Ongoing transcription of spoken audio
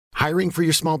Hiring for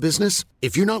your small business?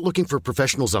 If you're not looking for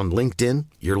professionals on LinkedIn,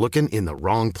 you're looking in the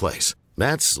wrong place.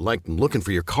 That's like looking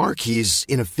for your car keys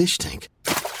in a fish tank.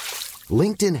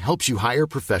 LinkedIn helps you hire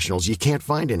professionals you can't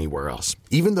find anywhere else,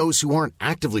 even those who aren't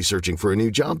actively searching for a new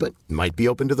job but might be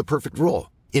open to the perfect role.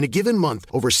 In a given month,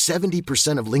 over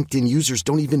 70% of LinkedIn users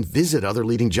don't even visit other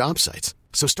leading job sites.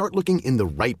 So start looking in the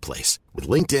right place. With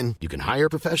LinkedIn, you can hire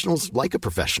professionals like a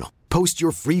professional. Post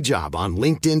your free job on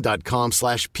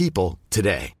linkedin.com/people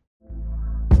today.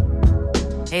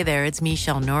 Hey there, it's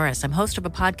Michelle Norris. I'm host of a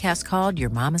podcast called Your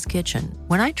Mama's Kitchen.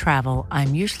 When I travel,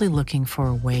 I'm usually looking for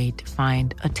a way to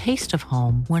find a taste of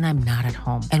home when I'm not at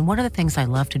home. And one of the things I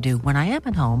love to do when I am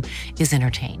at home is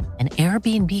entertain. And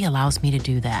Airbnb allows me to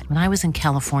do that. When I was in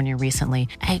California recently,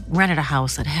 I rented a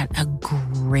house that had a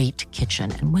great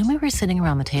kitchen. And when we were sitting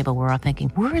around the table, we're all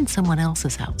thinking, we're in someone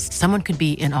else's house. Someone could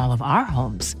be in all of our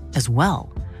homes as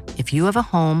well. If you have a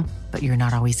home, but you're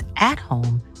not always at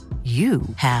home, you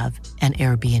have an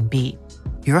Airbnb.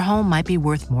 Your home might be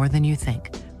worth more than you think.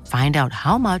 Find out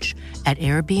how much at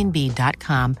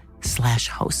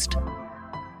airbnb.com/host.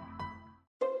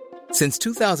 Since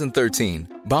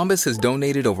 2013, Bombas has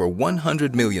donated over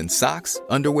 100 million socks,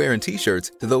 underwear, and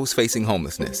T-shirts to those facing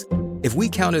homelessness. If we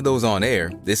counted those on air,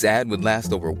 this ad would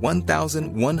last over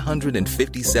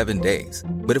 1,157 days.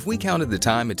 But if we counted the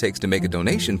time it takes to make a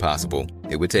donation possible,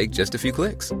 it would take just a few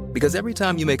clicks. Because every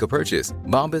time you make a purchase,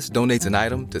 Bombas donates an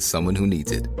item to someone who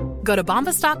needs it. Go to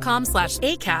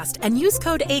bombas.com/ACAST and use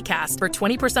code ACAST for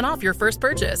 20% off your first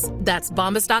purchase. That's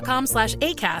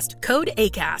bombas.com/ACAST, code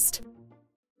ACAST.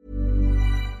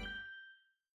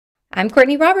 I'm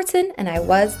Courtney Robertson, and I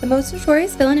was the most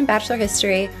notorious villain in Bachelor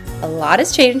history. A lot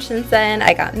has changed since then.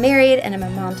 I got married, and I'm a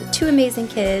mom to 2 amazing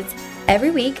kids.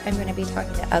 Every week, I'm going to be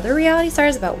talking to other reality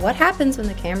stars about what happens when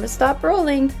the cameras stop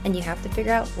rolling, and you have to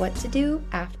figure out what to do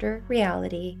after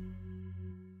reality.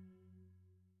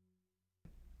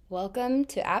 Welcome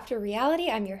to After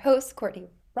Reality. I'm your host,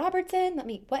 Courtney Robertson. Let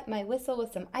me wet my whistle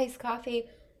with some iced coffee.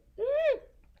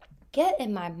 Get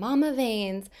in my mama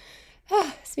veins.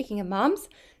 Speaking of moms,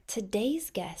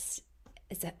 today's guest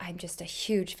I'm just a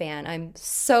huge fan. I'm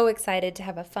so excited to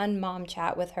have a fun mom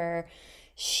chat with her.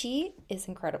 She is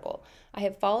incredible. I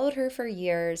have followed her for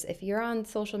years. If you're on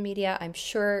social media, I'm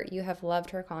sure you have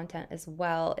loved her content as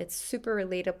well. It's super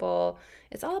relatable.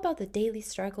 It's all about the daily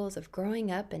struggles of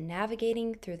growing up and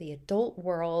navigating through the adult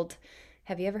world.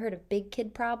 Have you ever heard of big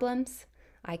kid problems?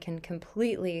 I can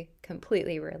completely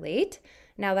relate.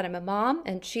 Now that I'm a mom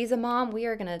and she's a mom, we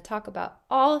are going to talk about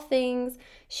all things.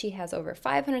 She has over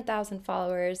 500,000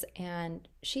 followers, and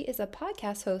she is a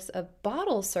podcast host of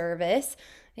Bottle Service.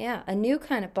 Yeah, a new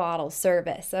kind of bottle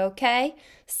service, okay?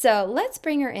 So let's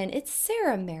bring her in. It's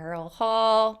Sarah Merrill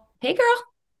Hall. Hey, girl.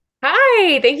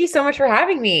 Hi, thank you so much for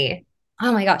having me.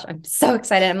 Oh my gosh, I'm so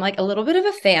excited. I'm like a little bit of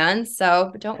a fan,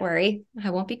 so don't worry. I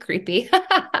won't be creepy.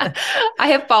 I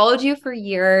have followed you for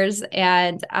years,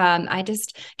 and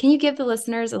can you give the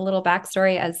listeners a little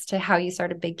backstory as to how you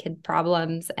started Big Kid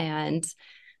Problems and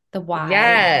the why?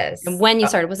 Yes. And when you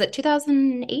started? Was it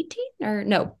 2018 or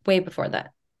no, way before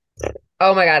that?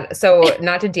 Oh my God. So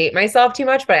not to date myself too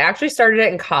much, but I actually started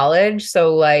it in college.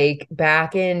 So like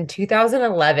back in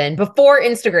 2011, before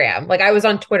Instagram, like I was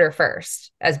on Twitter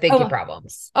first as Big Kid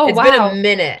Problems. Oh, it's wow. been a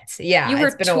minute. Yeah. You were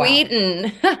it's been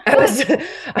tweeting. I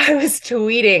was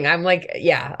tweeting. I'm like,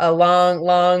 yeah, a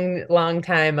long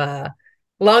time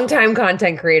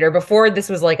content creator before this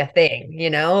was like a thing,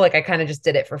 like I kind of just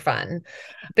did it for fun.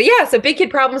 But yeah, so Big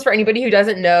Kid Problems, for anybody who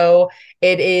doesn't know,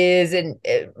 it is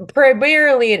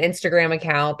primarily an Instagram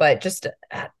account, but just,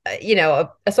 a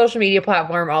social media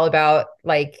platform all about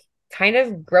like kind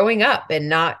of growing up and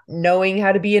not knowing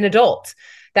how to be an adult.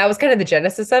 That was kind of the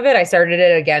genesis of it. I started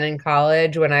it again in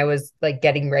college when I was like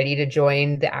getting ready to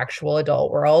join the actual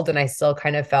adult world. And I still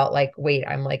kind of felt like, wait,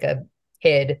 I'm like a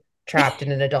kid trapped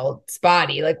in an adult's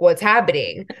body. Like, what's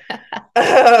happening? So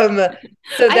I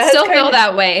still feel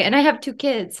that way. And I have 2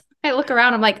 kids. I look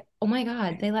around, I'm like, oh my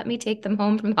God, they let me take them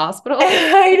home from the hospital.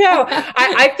 I know.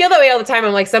 I feel that way all the time.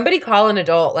 I'm like, somebody call an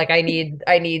adult. Like I need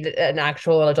an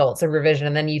actual adult supervision.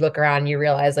 And then you look around and you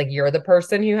realize like you're the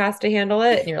person who has to handle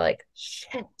it. And you're like,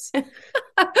 shit.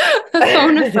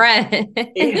 Phone a friend.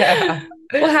 Yeah.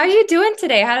 Well, how are you doing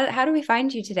today? How do we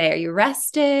find you today? Are you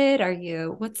rested?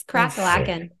 What's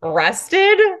crack-a-lackin'?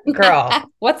 Rested? Girl.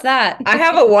 What's that? I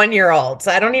have a 1-year-old, so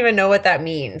I don't even know what that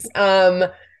means.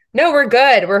 No, we're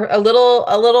good. We're a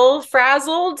little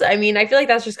frazzled. I mean, I feel like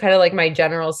that's just kind of like my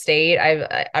general state.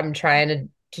 I'm trying to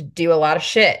to do a lot of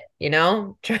shit, you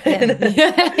know? Yes.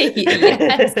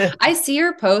 I see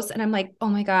your posts and I'm like, oh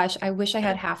my gosh, I wish I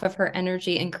had half of her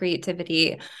energy and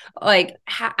creativity. Like,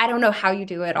 I don't know how you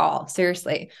do it all.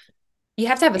 Seriously. You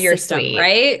have to have a You're system, sweet.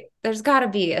 right? There's got to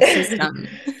be a system.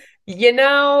 You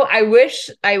know, I wish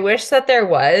that there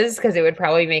was, because it would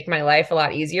probably make my life a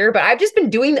lot easier. But I've been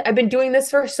doing this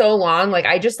for so long. Like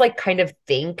I just like kind of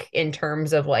think in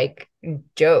terms of like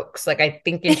jokes. Like I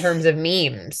think in terms of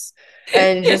memes.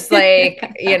 And just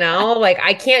like, you know, like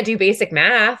I can't do basic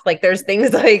math. Like there's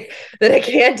things like that I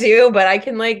can't do, but I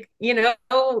can like, you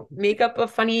know, make up a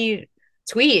funny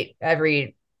tweet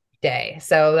every day.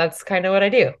 So that's kind of what I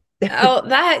do. Oh,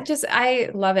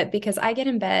 I love it because I get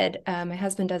in bed. My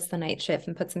husband does the night shift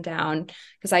and puts him down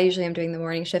because I usually am doing the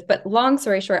morning shift. But long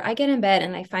story short, I get in bed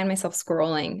and I find myself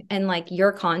scrolling, and like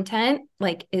your content,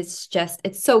 like it's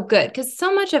so good because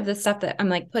so much of the stuff that I'm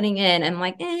like putting in, I'm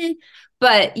like,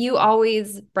 but you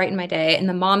always brighten my day, and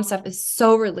the mom stuff is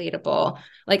so relatable.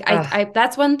 Like I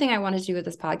that's one thing I want to do with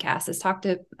this podcast is talk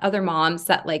to other moms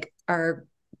that like are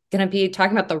going to be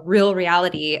talking about the real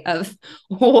reality of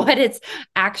what it's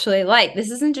actually like. This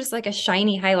isn't just like a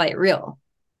shiny highlight reel.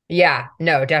 Yeah,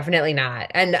 no, definitely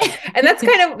not. And that's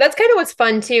kind of what's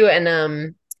fun too.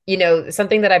 And you know,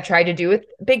 something that I've tried to do with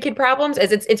Big Kid Problems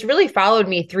is it's really followed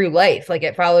me through life. Like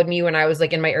it followed me when I was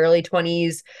like in my early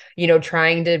 20s, you know,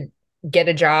 trying to get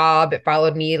a job. It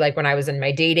followed me like when I was in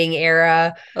my dating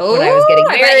era, when I was getting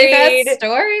I bet you married. got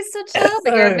stories to tell,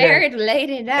 but you're a married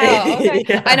lady now. Okay.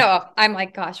 Yeah. I know. I'm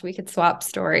like, gosh, we could swap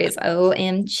stories.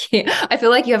 OMG. I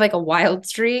feel like you have like a wild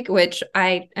streak, which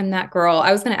I am that girl.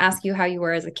 I was going to ask you how you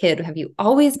were as a kid. Have you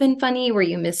always been funny? Were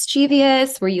you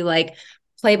mischievous? Were you like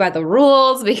play by the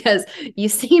rules? Because you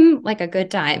seem like a good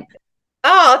time.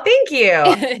 Oh, thank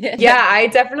you. Yeah, I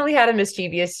definitely had a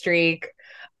mischievous streak.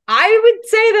 I would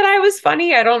say that I was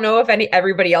funny. I don't know if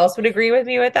everybody else would agree with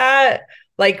me with that.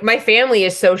 Like my family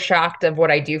is so shocked of what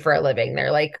I do for a living.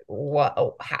 They're like,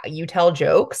 "What? How, you tell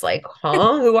jokes? Like,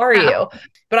 huh? Who are you?"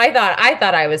 But I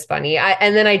thought I was funny.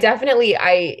 And then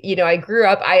you know, I grew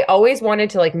up. I always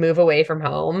wanted to like move away from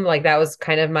home. Like that was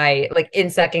kind of my like in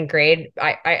second grade.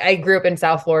 I grew up in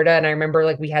South Florida, and I remember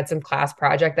like we had some class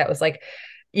project that was like,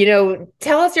 you know,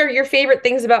 tell us your favorite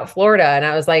things about Florida. And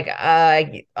I was like,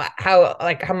 how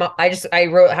much I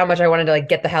wrote how much I wanted to like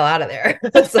get the hell out of there.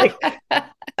 It's like,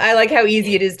 I like how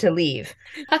easy it is to leave.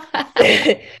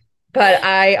 But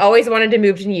I always wanted to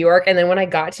move to New York. And then when I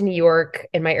got to New York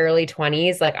in my early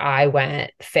 20s, like I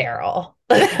went feral.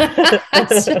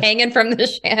 Hanging from the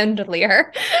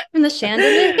chandelier. From the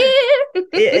chandelier.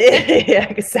 Yeah,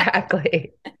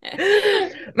 exactly.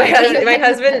 My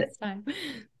husband.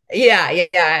 Yeah,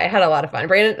 I had a lot of fun.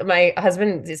 Brandon, my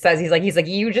husband says he's like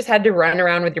you just had to run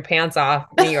around with your pants off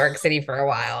New York City for a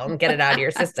while and get it out of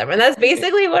your system, and that's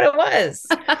basically what it was.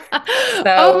 So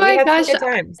oh my we had gosh, some good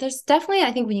times. there's definitely,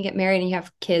 I think when you get married and you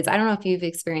have kids, I don't know if you've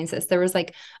experienced this. There was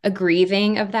like a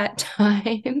grieving of that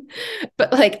time,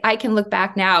 but like I can look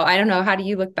back now. I don't know. How do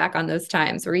you look back on those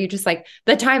times? Were you just like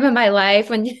the time of my life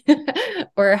when,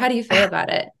 or how do you feel about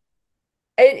it?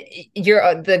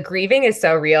 The grieving is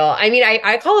so real. I mean,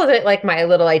 I call it like my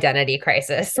little identity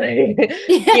crisis.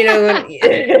 You know,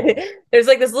 there's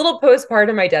like this little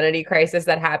postpartum identity crisis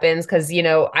that happens because, you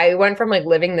know, I went from like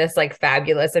living this like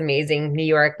fabulous, amazing New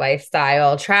York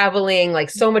lifestyle, traveling,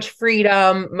 like so much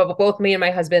freedom. Both me and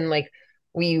my husband, like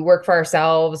we work for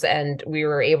ourselves, and we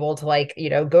were able to like, you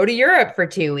know, go to Europe for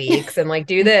 2 weeks and like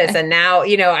do this. And now,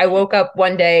 you know, I woke up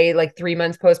one day, like 3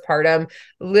 months postpartum,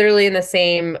 literally in the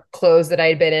same clothes that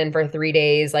I'd been in for 3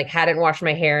 days, like hadn't washed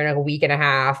my hair in a week and a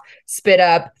half, spit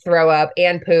up, throw up,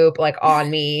 and poop like on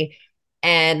me.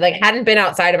 And like hadn't been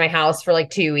outside of my house for like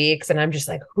 2 weeks. And I'm just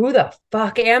like, who the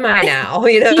fuck am I now?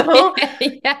 You know?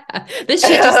 Yeah. This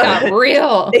shit just got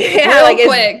real. Yeah, real like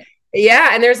quick. Yeah.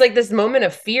 And there's like this moment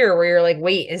of fear where you're like,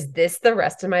 wait, is this the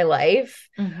rest of my life?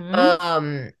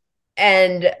 Mm-hmm.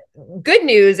 And good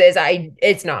news is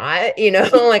it's not, you know,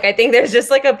 like I think there's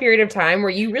just like a period of time where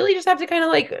you really just have to kind of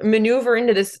like maneuver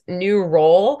into this new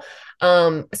role.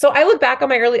 So I look back on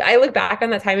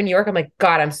that time in New York. I'm like,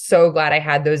 God, I'm so glad I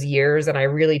had those years and I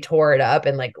really tore it up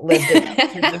and like lived it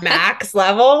to the max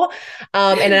level.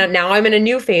 And now I'm in a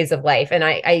new phase of life. And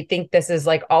I think this is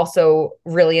like also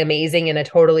really amazing in a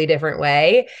totally different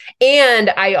way. And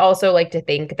I also like to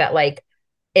think that like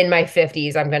in my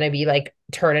 50s, I'm going to be like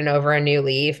turning over a new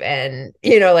leaf and,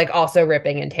 you know, like also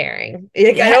ripping and tearing.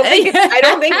 Like, I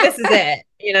don't think this is it,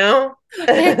 you know?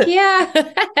 Heck yeah.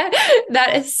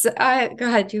 That is,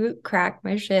 God, you crack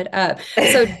my shit up.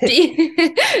 So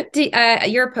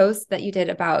your post that you did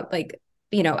about like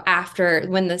after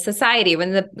when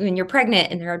when you're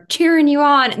pregnant and they're cheering you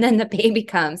on and then the baby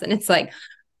comes and it's like,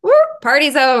 woo,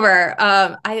 party's over.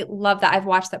 I love that. I've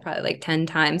watched that probably like 10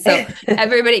 times. So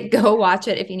everybody go watch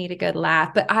it if you need a good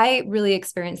laugh. But I really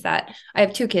experienced that. I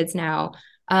have 2 kids now.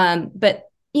 But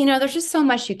there's just so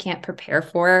much you can't prepare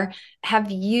for.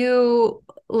 Have your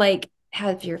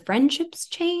friendships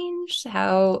changed?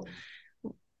 How,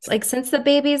 since the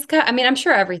baby's got, I mean, I'm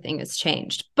sure everything has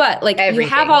changed, but you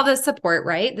have all this support,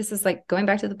 right? This is like going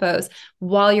back to the post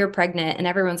while you're pregnant and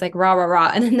everyone's like, rah, rah,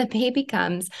 rah. And then the baby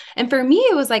comes. And for me,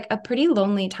 it was like a pretty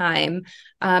lonely time.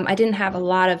 I didn't have a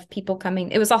lot of people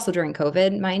coming. It was also during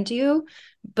COVID, mind you,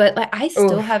 but I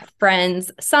still have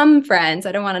some friends,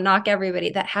 I don't want to knock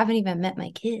everybody, that haven't even met my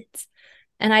kids.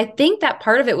 And I think that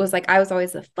part of it was I was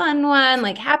always the fun one,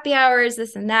 happy hours,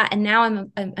 this and that. And now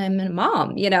I'm a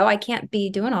mom, I can't be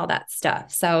doing all that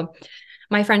stuff. So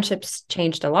my friendships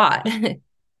changed a lot.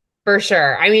 For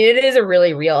sure. I mean, it is a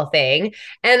really real thing.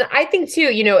 And I think too,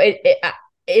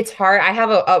 it's hard. I have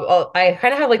I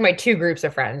kind of have my 2 groups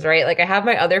of friends, right? I have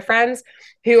my other friends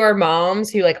who are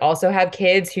moms who also have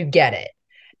kids who get it.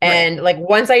 And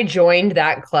once I joined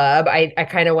that club, I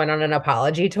kind of went on an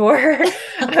apology tour.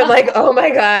 I'm like, oh my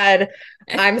God,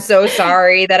 I'm so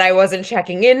sorry that I wasn't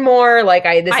checking in more.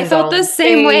 I felt the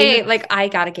same way. I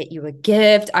got to get you a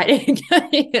gift. I didn't,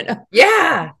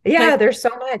 Yeah. There's so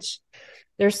much.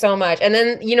 There's so much. And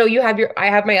then, I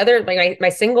have my other, my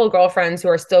single girlfriends who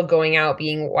are still going out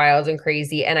being wild and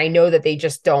crazy. And I know that they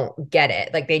just don't get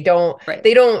it. They don't,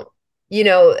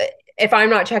 if I'm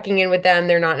not checking in with them,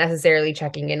 they're not necessarily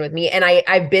checking in with me. And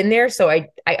I've been there, so I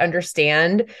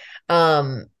understand.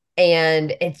 And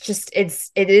it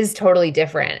is totally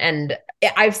different. And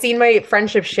I've seen my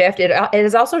friendship shift. It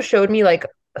has also showed me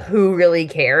who really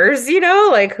cares,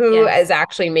 who is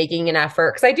actually making an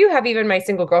effort. Cause I do have even my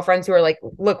single girlfriends who are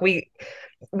look,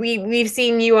 we've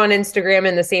seen you on Instagram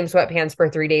in the same sweatpants for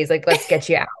 3 days. Let's get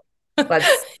you out.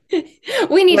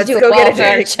 We need to do a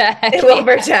welfare check. A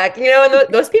welfare check.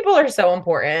 And those people are so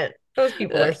important. Those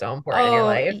people are so important in your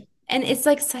life. And it's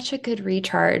such a good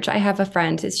recharge. I have a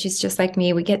friend, she's just like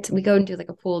me. We go and do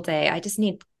a pool day. I just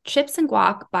need chips and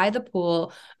guac by the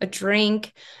pool, a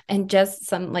drink, and just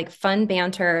some fun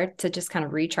banter to just kind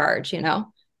of recharge, 100%.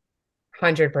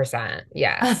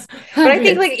 Yes. But I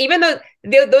think even though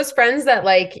those friends that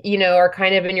are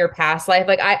kind of in your past life,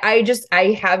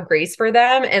 I have grace for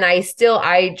them. And I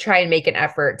try and make an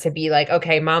effort to be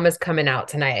okay, mama's coming out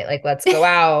tonight. Let's go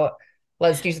out.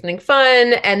 Let's do something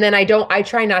fun. And then I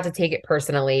try not to take it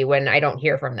personally when I don't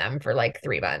hear from them for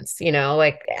 3 months,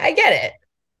 I get it.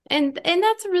 And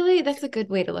that's a good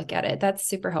way to look at it. That's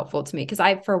super helpful to me. Cause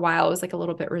for a while, I was a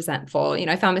little bit resentful.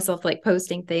 I found myself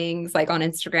posting things on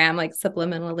Instagram,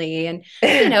 subliminally. And,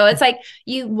 it's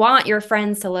you want your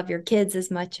friends to love your kids as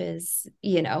much as,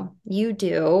 you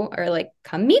do, or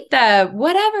come meet them,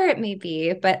 whatever it may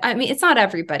be. But I mean, it's not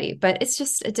everybody, but it's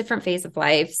just a different phase of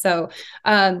life. So,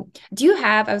 I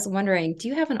was wondering, do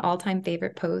you have an all-time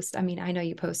favorite post? I mean, I know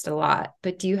you post a lot,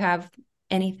 but do you have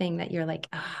anything that you're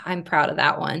I'm proud of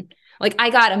that one? I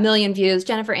got 1 million views.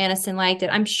 Jennifer Aniston liked it.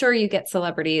 I'm sure you get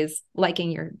celebrities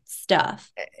liking your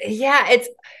stuff. Yeah,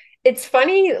 it's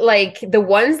funny. The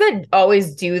ones that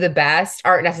always do the best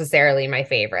aren't necessarily my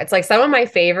favorites. Some of my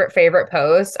favorite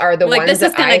posts are the ones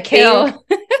that I kill.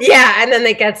 Yeah, and then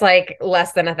it gets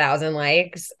less than 1,000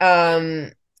 likes.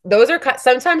 Those are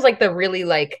sometimes the really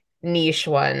niche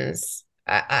ones.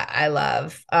 I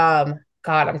love. God,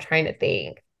 I'm trying to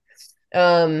think.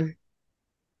 It's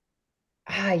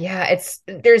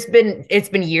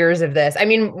been years of this. I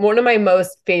mean, one of my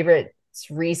most favorites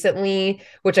recently,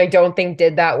 which I don't think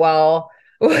did that well,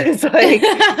 was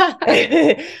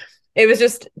it was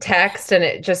just text and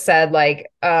it just said I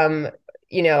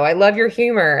love your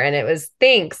humor, and it was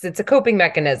thanks. It's a coping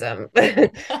mechanism.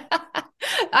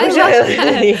 I love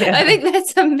that. Yeah. I think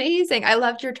that's amazing. I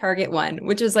loved your Target one,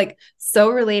 which is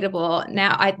so relatable.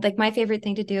 Now, my favorite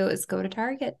thing to do is go to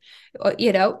Target,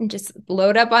 and just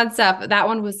load up on stuff. That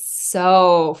one was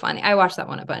so funny. I watched that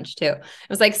one a bunch too. It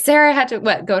was Sarah had to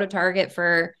go to Target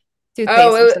for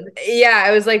toothpaste.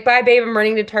 It was bye babe, I'm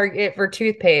running to Target for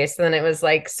toothpaste. And then it was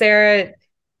Sarah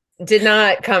did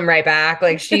not come right back.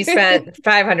 She spent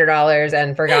 $500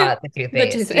 and forgot the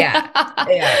toothpaste.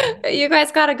 Yeah. You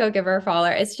guys got to go give her a follow.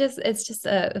 It's just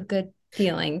a good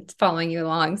feeling following you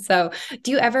along. So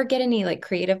do you ever get any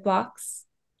creative blocks?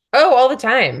 Oh, all the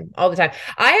time. All the time.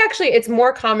 I actually, it's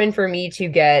more common for me to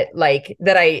get like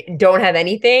that I don't have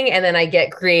anything and then I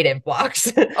get creative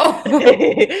blocks.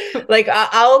 Oh. Like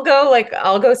I'll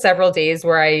go several days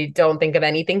where I don't think of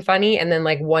anything funny. And then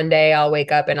like one day I'll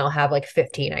wake up and I'll have like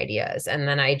 15 ideas. And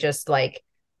then I just like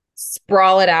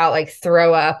sprawl it out, like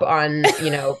throw up on,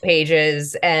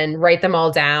 pages and write them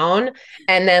all down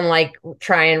and then like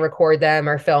try and record them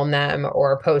or film them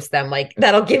or post them. Like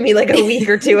that'll give me like a week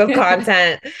or two of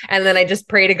content. And then I just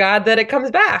pray to God that it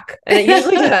comes back. And it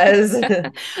usually does.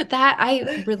 That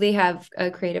I really have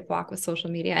a creative block with social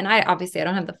media. And I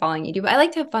don't have the following you do, but I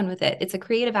like to have fun with it. It's a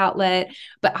creative outlet,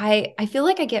 but I feel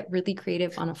like I get really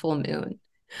creative on a full moon.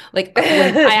 Like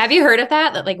when have you heard of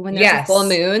that? That like when there's a full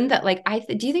moon that like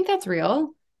do you think that's real?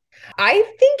 I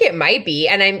think it might be.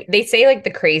 And they say like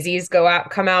the crazies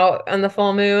come out on the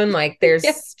full moon. Like there's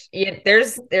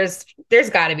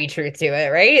gotta be truth to it,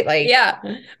 right? Like, yeah,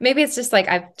 maybe it's just like,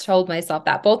 I've told myself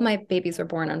that both my babies were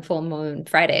born on full moon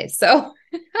Fridays. So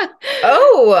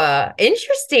oh,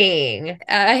 interesting.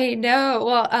 I know.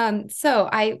 Well,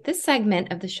 this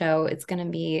segment of the show, it's going to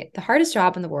be the hardest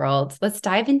job in the world. Let's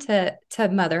dive into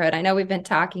motherhood. I know we've been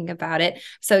talking about it.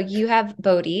 So you have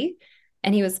Bodhi,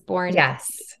 and he was born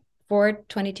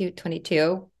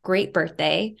 4/22/22. Great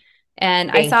birthday.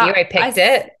 And Thank you. I picked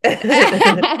it.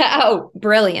 Oh,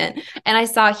 brilliant. And I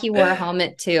saw he wore a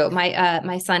helmet too.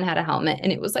 My son had a helmet,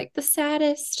 and it was like the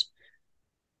saddest.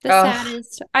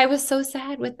 Saddest. I was so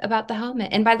sad about the helmet.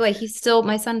 And by the way,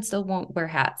 my son still won't wear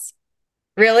hats.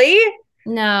 Really?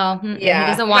 No. Yeah.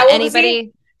 He doesn't want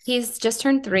anybody. He's just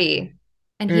turned 3,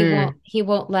 and he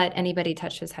won't let anybody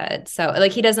touch his head. So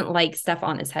like, he doesn't like stuff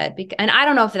on his head. And I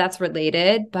don't know if that's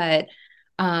related, but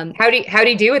how'd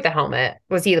he do with the helmet?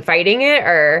 Was he fighting it,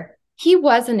 or? He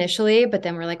was initially, but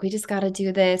then we're like, we just got to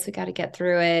do this. We got to get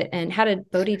through it. And how did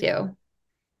Bodhi do?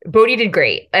 Bodhi did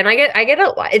great. And I get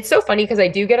a lot. It's so funny because I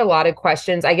do get a lot of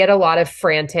questions. I get a lot of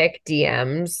frantic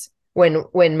DMs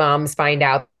when moms find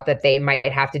out that they might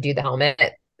have to do the helmet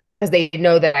because they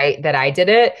know that I did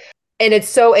it. And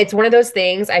it's one of those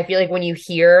things. I feel like when you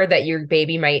hear that your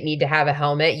baby might need to have a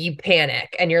helmet, you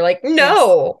panic and you're like,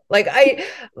 no, yes.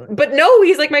 But no,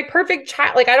 he's like my perfect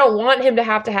child. Like, I don't want him to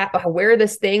have wear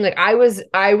this thing. Like I was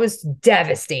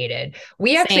devastated.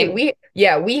 We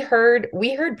heard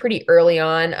pretty early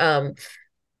on.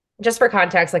 Just for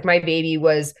context, like my baby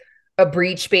was a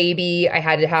breech baby. I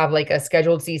had to have like a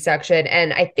scheduled C-section.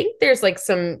 And I think there's like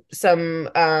some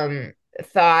thought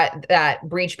that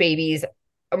breech babies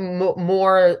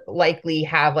more likely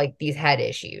have like these head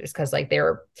issues because like they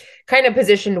were kind of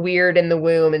positioned weird in the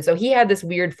womb, and so he had this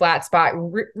weird flat spot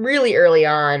really early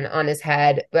on his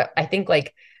head. But I think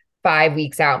like 5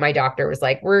 weeks out, my doctor was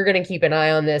like, we're gonna keep an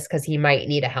eye on this because he might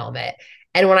need a helmet.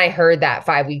 And when I heard that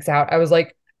 5 weeks out, I was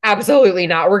like, absolutely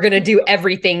not. We're gonna do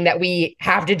everything that we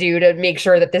have to do to make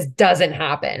sure that this doesn't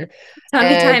happen.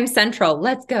 Tummy time central,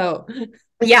 let's go.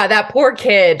 Yeah, that poor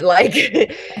kid. Like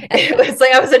it was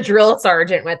like I was a drill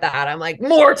sergeant with that. I'm like,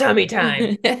 more tummy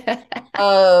time.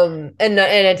 And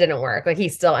it didn't work. Like he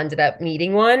still ended up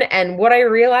needing one. And what I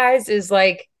realized is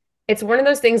like it's one of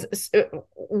those things.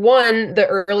 One, the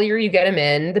earlier you get them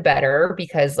in, the better,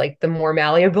 because like the more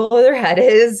malleable their head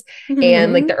is. Mm-hmm.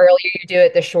 And like the earlier you do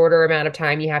it, the shorter amount of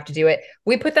time you have to do it.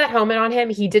 We put that helmet on him.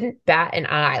 He didn't bat an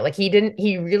eye. Like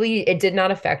it did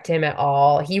not affect him at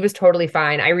all. He was totally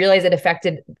fine. I realized it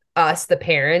affected us, the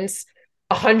parents,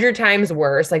 100 times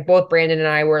worse. Like both Brandon and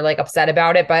I were like upset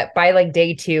about it. But by like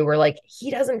day 2, we're like,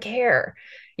 he doesn't care.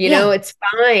 You know, it's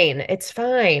fine. It's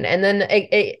fine. And then,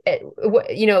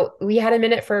 we had him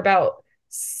in it for about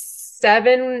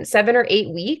 7 or 8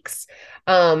 weeks.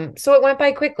 So it went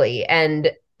by quickly,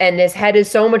 and his head is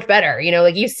so much better. You know,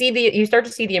 like you start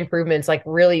to see the improvements like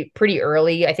really pretty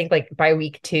early. I think like by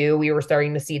week 2, we were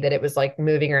starting to see that it was like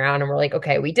moving around, and we're like,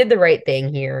 okay, we did the right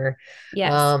thing here.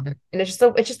 Yes. And it's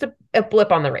just a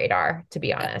blip on the radar, to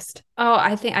be honest. Oh,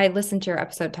 I think I listened to your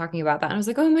episode talking about that, and I was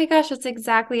like, oh my gosh, that's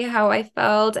exactly how I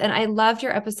felt. And I loved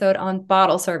your episode on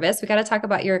bottle service. We got to talk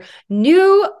about your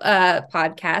new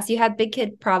podcast. You had big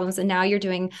kid problems, and now you're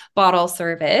doing bottle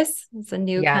service. It's a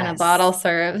new kind of bottle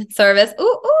service.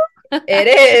 Ooh. It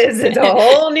is. It's a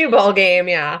whole new ball game.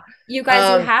 Yeah. You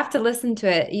guys, you have to listen to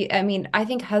it. I mean, I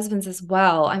think husbands as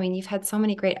well. I mean, you've had so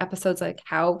many great episodes, like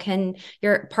how can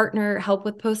your partner help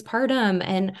with postpartum?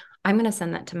 And I'm going to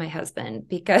send that to my husband,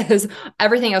 because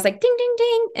everything I was like, ding, ding,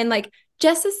 ding. And like,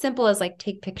 just as simple as like,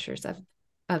 take pictures of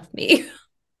me.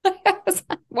 I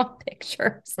want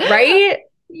pictures. Right?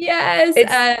 Yes.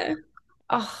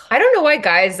 I don't know why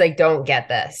guys like don't get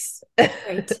this.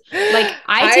 Right. Like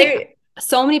I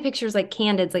so many pictures, like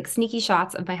candids, like sneaky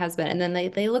shots of my husband. And then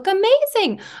they look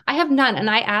amazing. I have none. And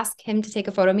I ask him to take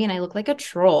a photo of me and I look like a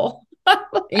troll.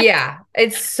 Yeah,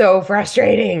 it's so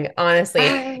frustrating, honestly.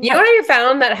 You know what I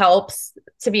found that helps,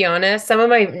 to be honest? Some of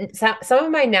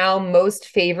my now most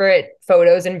favorite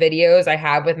photos and videos I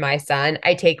have with my son,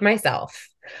 I take myself.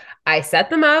 I set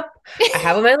them up. I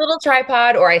have on my little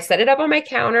tripod, or I set it up on my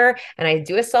counter and I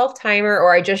do a self timer,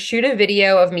 or I just shoot a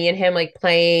video of me and him like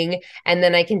playing, and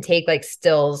then I can take like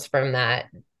stills from that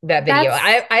video.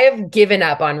 I have given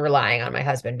up on relying on my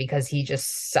husband because he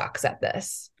just sucks at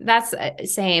this. That's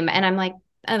same. And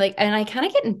and I kind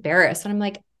of get embarrassed and I'm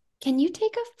like, can you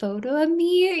take a photo of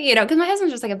me? You know, because my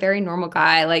husband's just like a very normal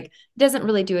guy, like doesn't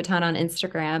really do a ton on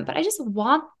Instagram, but I just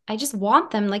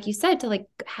want them, like you said, to like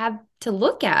have to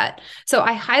look at. So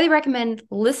I highly recommend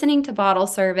listening to Bottle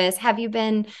Service. Have you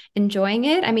been enjoying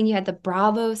it? I mean, you had the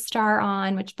Bravo star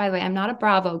on, which by the way, I'm not a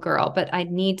Bravo girl, but I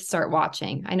need to start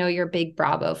watching. I know you're a big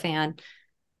Bravo fan.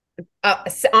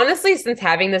 Honestly, since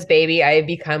having this baby, I have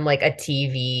become like a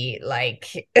TV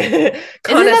like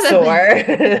connoisseur.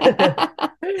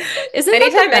 Isn't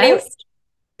that the best?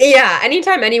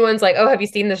 Anytime anyone's like, "Oh, have you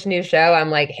seen this new show?" I'm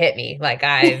like, "Hit me!" Like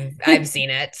I've seen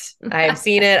it. I've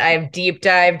seen it. I've deep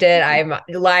dived it. I'm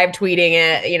live tweeting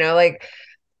it. You know, like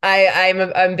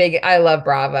I'm big. I love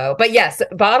Bravo, but yes,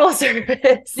 Bottle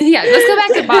Service. Yeah, let's go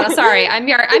back to Bottle. Sorry, I'm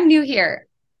new here.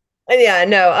 Yeah,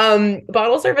 no.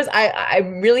 Bottle Service.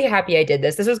 I'm really happy I did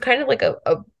this. This was kind of like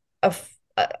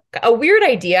a weird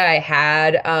idea I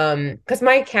had. Because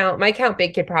my account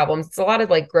Big Kid Problems. It's a lot of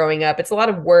like growing up. It's a lot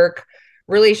of work,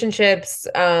 relationships.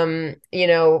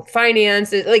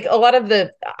 Finance. Like a lot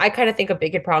of I kind of think of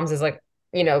Big Kid Problems as like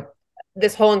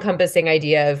this whole encompassing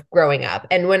idea of growing up.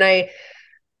 And when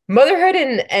motherhood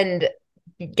and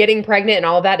getting pregnant and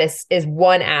all of that is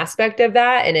one aspect of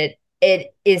that, and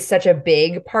it is such a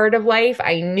big part of life.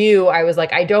 I knew I was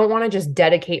like, I don't want to just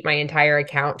dedicate my entire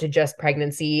account to just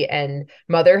pregnancy and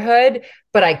motherhood,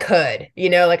 but I could,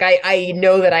 like I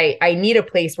know that I need a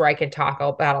place where I can talk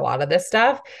about a lot of this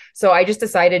stuff. So I just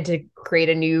decided to create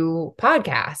a new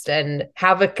podcast and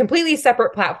have a completely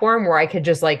separate platform where I could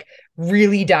just like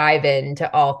really dive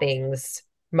into all things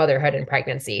motherhood and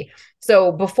pregnancy.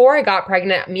 So before I got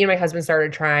pregnant, me and my husband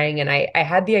started trying, and I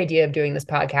had the idea of doing this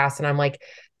podcast, and I'm like,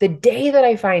 the day that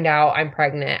I find out I'm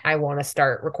pregnant, I want to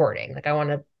start recording. Like I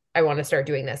want to start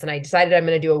doing this. And I decided I'm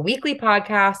going to do a weekly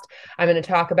podcast. I'm going to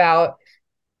talk about,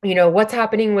 what's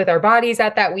happening with our bodies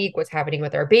at that week, what's happening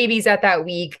with our babies at that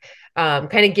week.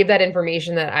 Kind of give that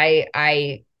information that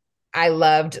I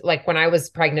loved. Like when I was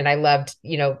pregnant, I loved,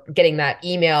 getting that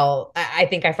email. I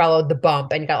think I followed the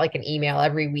bump and got like an email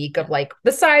every week of like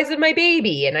the size of my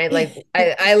baby. And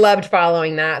I loved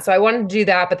following that. So I wanted to do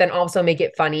that, but then also make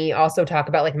it funny, also talk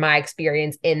about like my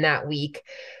experience in that week.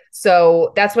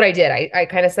 So that's what I did. I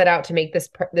kind of set out to make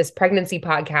this pregnancy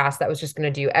podcast that was just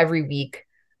going to do every week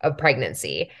of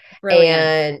pregnancy. Brilliant.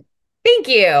 And thank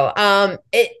you.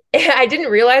 I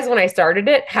didn't realize when I started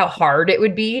it how hard it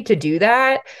would be to do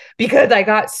that, because I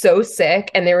got so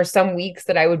sick, and there were some weeks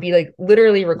that I would be like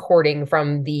literally recording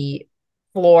from the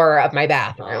floor of my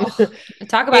bathroom.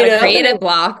 Talk about a creative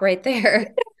block right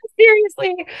there.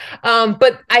 Seriously.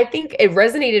 But I think it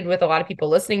resonated with a lot of people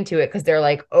listening to it, because they're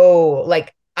like, oh,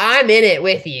 like I'm in it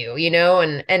with you,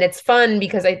 and it's fun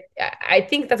because I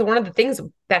think that's one of the things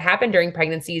that happened during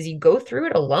pregnancy is you go through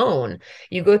it alone.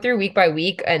 You go through week by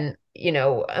week, and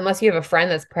unless you have a friend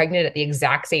that's pregnant at the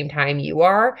exact same time you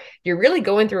are, you're really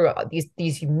going through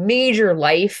these major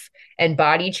life and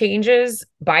body changes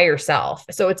by yourself.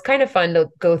 So it's kind of fun to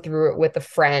go through it with a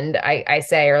friend, I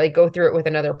say, or like go through it with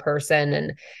another person.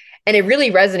 And it really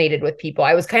resonated with people.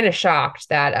 I was kind of shocked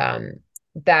that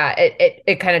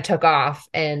it kind of took off.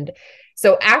 And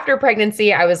so after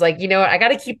pregnancy, I was like, you know what, I got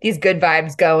to keep these good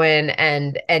vibes going,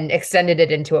 and extended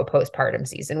it into a postpartum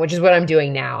season, which is what I'm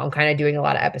doing now. I'm kind of doing a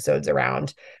lot of episodes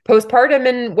around postpartum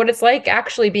and what it's like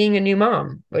actually being a new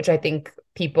mom, which I think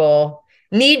people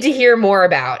need to hear more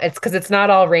about. It's because it's not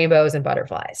all rainbows and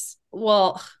butterflies.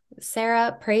 Well,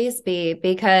 Sarah, praise be,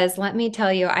 because let me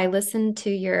tell you, I listened to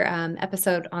your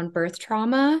episode on birth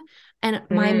trauma, and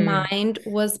my mind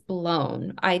was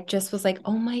blown. I just was like,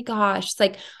 oh my gosh. It's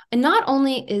like, and not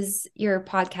only is your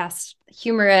podcast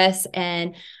humorous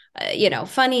and,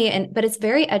 funny, but it's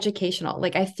very educational.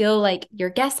 Like, I feel like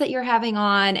your guests that you're having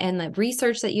on and the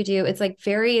research that you do, it's like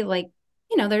very like,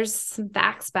 there's some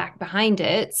facts back behind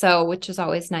it. So, which is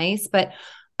always nice. But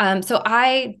so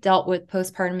I dealt with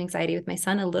postpartum anxiety with my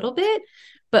son a little bit,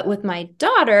 but with my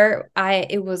daughter,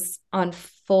 it was on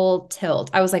full tilt.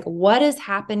 I was like, what is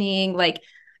happening? Like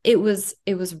it was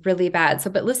really bad. So,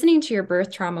 but listening to your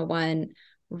birth trauma one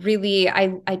really,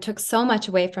 I took so much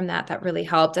away from that really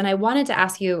helped. And I wanted to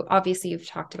ask you, obviously you've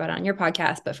talked about it on your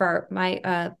podcast, but for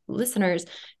my listeners,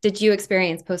 did you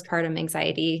experience postpartum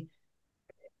anxiety?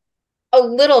 A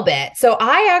little bit. So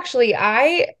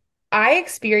I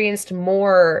experienced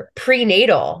more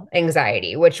prenatal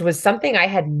anxiety, which was something I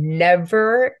had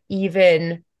never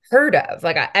even heard of.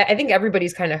 Like I think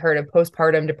everybody's kind of heard of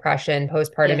postpartum depression,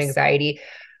 postpartum Yes. anxiety.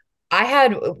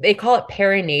 They call it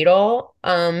perinatal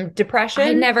I had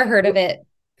depression. never heard of it.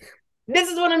 This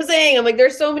is what I'm saying. I'm like,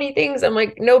 there's so many things. I'm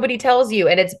like, nobody tells you.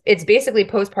 And it's basically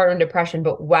postpartum depression,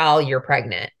 but while you're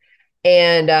pregnant.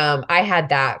 And I had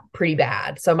that pretty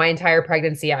bad. So my entire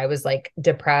pregnancy, I was like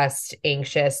depressed,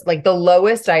 anxious. Like the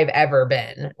lowest I've ever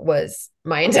been was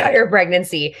my entire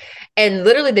pregnancy. And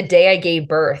literally the day I gave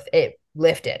birth, it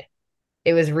lifted.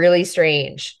 It was really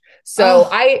strange. So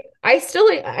I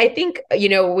think,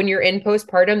 when you're in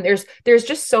postpartum, there's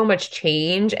just so much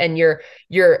change, and you're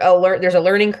alert. There's a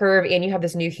learning curve, and you have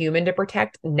this new human to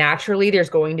protect. Naturally, there's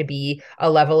going to be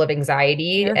a level of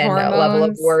anxiety Your and a level of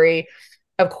hormones. worry.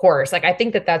 Of course, like I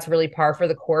think that's really par for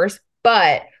the course,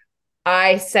 but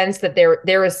I sense that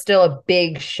there was still a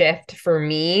big shift for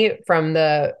me from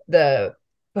the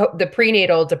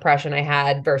prenatal depression I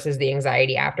had versus the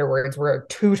anxiety afterwards were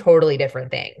two totally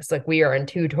different things. Like we are in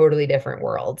two totally different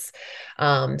worlds.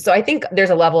 So I think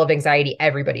there's a level of anxiety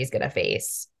everybody's going to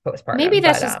face postpartum. Maybe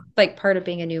that's just like part of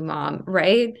being a new mom,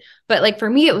 right? But like for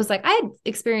me, it was like I had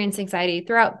experienced anxiety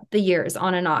throughout the years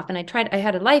on and off. And I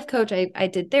had a life coach. I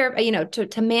did therapy,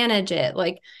 to manage it.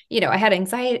 Like, I had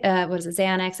anxiety,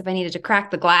 Xanax if I needed to crack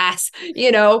the glass,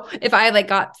 if I like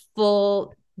got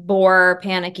full bore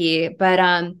panicky. But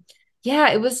yeah,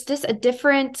 it was just a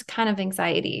different kind of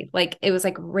anxiety. Like it was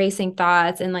like racing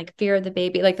thoughts and like fear of the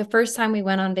baby. Like the first time we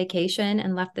went on vacation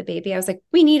and left the baby, I was like,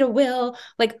 we need a will.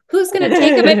 Like who's going to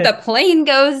take him if the plane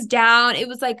goes down? It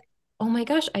was like, oh my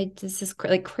gosh, this is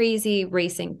like crazy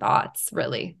racing thoughts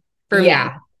really for me.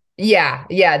 Yeah.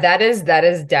 That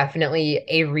is definitely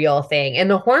a real thing. And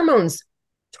the hormones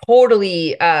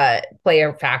totally play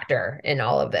a factor in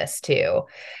all of this too.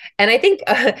 And I think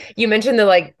you mentioned the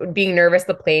like being nervous,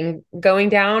 the plane going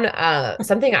down.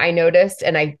 Something I noticed,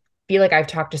 and I feel like I've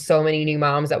talked to so many new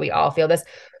moms that we all feel this.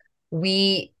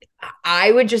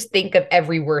 I would just think of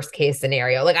every worst case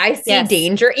scenario. Like I see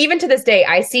danger, even to this day,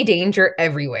 I see danger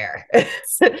everywhere.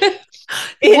 What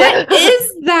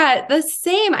is that? The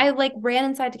same. I like ran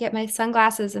inside to get my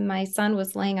sunglasses and my son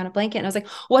was laying on a blanket and I was like,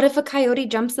 what if a coyote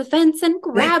jumps the fence and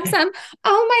grabs him?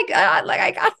 Oh my God. Like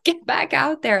I gotta get back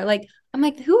out there. Like, I'm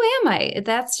like, who am I?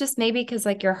 That's just maybe because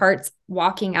like your heart's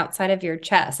walking outside of your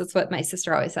chest. That's what my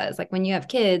sister always says. Like when you have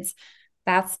kids,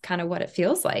 that's kind of what it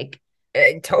feels like.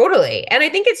 Totally. And I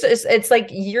think it's like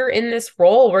you're in this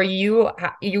role where you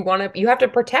have to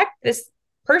protect this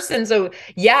person. So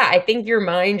yeah, I think your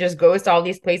mind just goes to all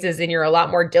these places and you're a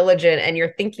lot more diligent and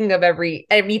you're thinking of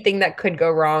everything that could go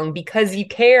wrong because you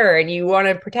care and you want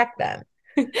to protect them.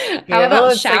 How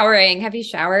about showering? Have you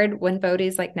showered when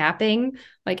Bodhi's like napping?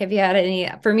 Like, have you had any?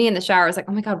 For me in the shower, I was like,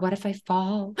 oh my God, what if I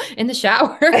fall in the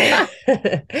shower?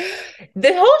 The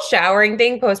whole showering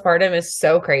thing postpartum is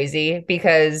so crazy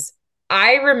because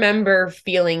I remember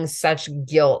feeling such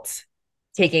guilt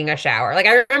taking a shower. Like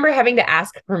I remember having to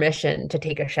ask permission to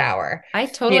take a shower. I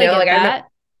totally get that.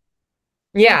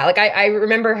 Yeah, like I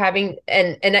remember having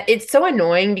and it's so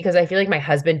annoying because I feel like my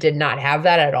husband did not have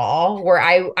that at all, where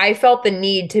I felt the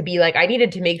need to be like I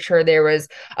needed to make sure there was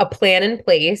a plan in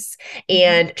place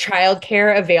and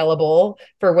childcare available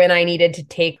for when I needed to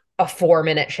take a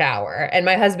 4-minute shower. And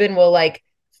my husband will like,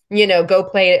 go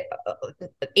play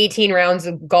 18 rounds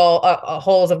of golf,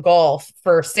 holes of golf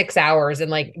for 6 hours and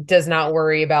like does not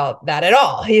worry about that at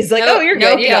all. He's like, you're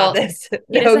good. You got this.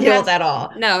 No guilt at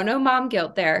all. No mom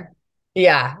guilt there.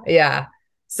 Yeah.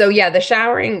 So yeah, the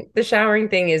showering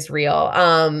thing is real.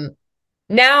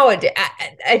 Now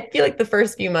I feel like the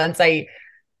first few months,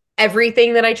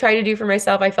 everything that I try to do for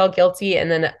myself, I felt guilty.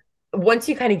 And then once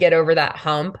you kind of get over that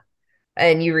hump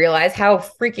and you realize how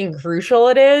freaking crucial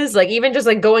it is, like even just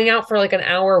like going out for like an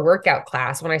hour workout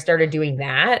class, when I started doing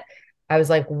that, I was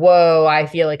like, whoa, I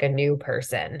feel like a new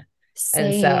person. Same.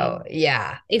 And so,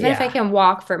 yeah. Even if I can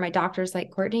walk my doctor's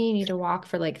like, Courtney, you need to walk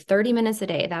for like 30 minutes a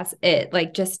day. That's it.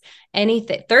 Like just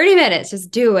anything, 30 minutes,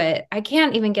 just do it. I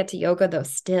can't even get to yoga though.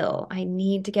 Still, I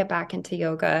need to get back into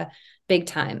yoga big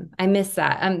time. I miss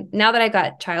that. Now that I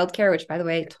got childcare, which by the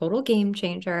way, total game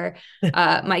changer.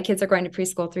 My kids are going to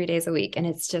preschool 3 days a week and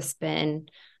it's just been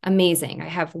amazing. I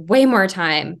have way more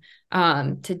time,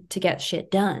 to get shit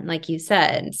done, like you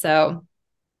said. So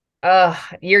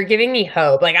You're giving me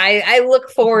hope. Like I look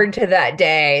forward to that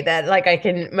day that like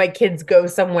my kids go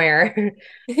somewhere and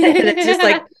it's just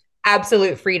like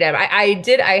absolute freedom.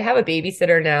 I have a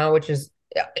babysitter now, which is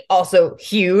also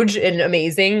huge and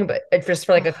amazing, but it's just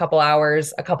for like a couple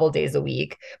hours, a couple days a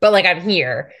week. But like I'm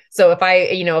here. So if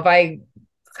I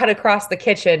cut across the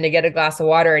kitchen to get a glass of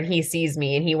water and he sees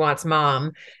me and he wants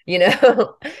mom,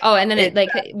 Oh, and then it like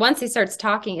once he starts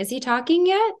talking, is he talking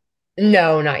yet?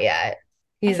 No, not yet.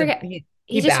 I forget.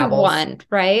 He just turned babbles. 1,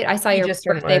 right? I saw your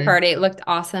birthday 1. party. It looked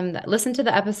awesome. Listen to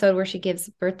the episode where she gives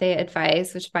birthday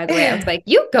advice, which by the way, I was like,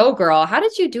 you go girl. How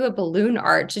did you do a balloon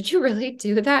arch? Did you really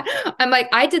do that? I'm like,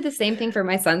 I did the same thing for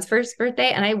my son's first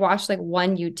birthday. And I watched like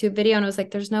one YouTube video and I was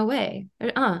like, there's no way.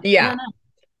 Yeah. No.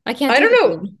 I can't. I don't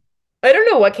know. I don't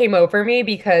know what came over me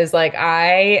because like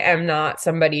I am not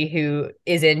somebody who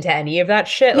is into any of that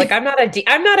shit. Like I'm not a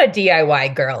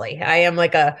DIY girly. I am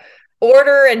like a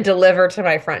order and deliver to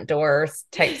my front door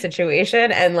type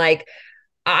situation. And like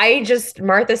I just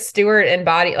Martha Stewart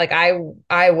embodied, like I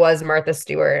was Martha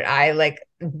Stewart. I like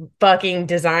fucking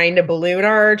designed a balloon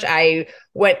arch. I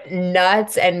went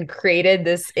nuts and created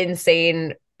this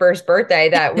insane first birthday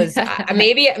that was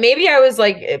maybe I was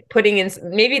like putting in,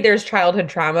 maybe there's childhood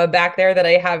trauma back there that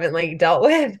I haven't like dealt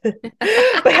with.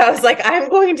 But I was like, I'm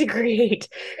going to create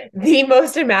the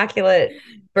most immaculate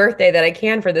birthday that I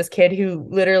can for this kid who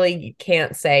literally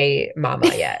can't say mama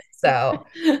yet. So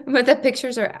but the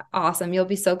pictures are awesome. You'll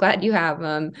be so glad you have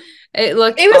them. It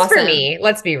was awesome. For me. me.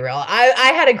 Let's be real.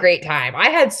 I had a great time. I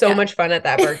had so much fun at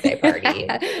that birthday party.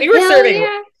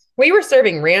 We were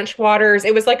serving ranch waters.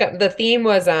 It was like the theme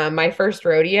was my first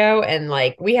rodeo, and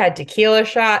like we had tequila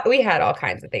shot. We had all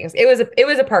kinds of things. It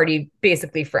was a party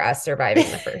basically for us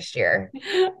surviving the first year.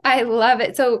 I love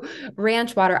it. So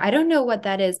ranch water, I don't know what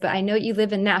that is, but I know you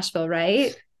live in Nashville,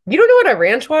 right? You don't know what a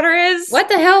ranch water is? What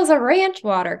the hell is a ranch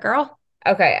water, girl?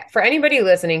 Okay, for anybody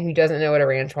listening who doesn't know what a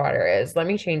ranch water is, let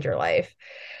me change your life.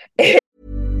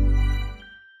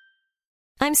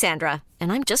 I'm Sandra,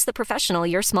 and I'm just the professional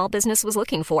your small business was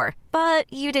looking for. But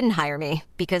you didn't hire me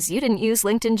because you didn't use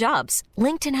LinkedIn Jobs.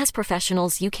 LinkedIn has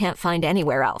professionals you can't find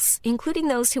anywhere else, including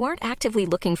those who aren't actively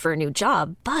looking for a new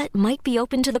job, but might be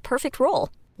open to the perfect role,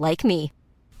 like me.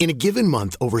 In a given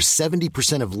month, over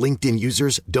 70% of LinkedIn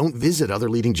users don't visit other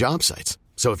leading job sites.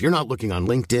 So if you're not looking on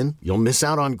LinkedIn, you'll miss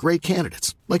out on great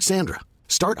candidates like Sandra.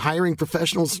 Start hiring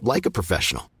professionals like a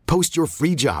professional. Post your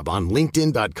free job on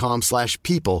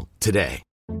linkedin.com/people today.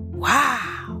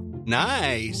 Wow.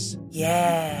 Nice.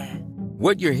 Yeah.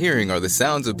 What you're hearing are the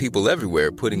sounds of people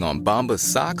everywhere putting on Bombas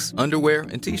socks, underwear,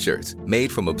 and T-shirts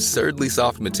made from absurdly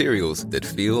soft materials that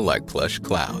feel like plush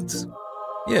clouds.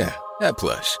 Yeah, that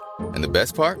plush. And the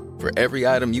best part? For every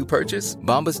item you purchase,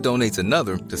 Bombas donates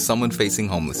another to someone facing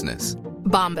homelessness.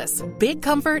 Bombas. Big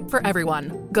comfort for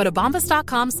everyone. Go to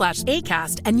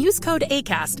bombas.com/ACAST and use code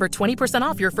ACAST for 20%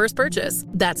 off your first purchase.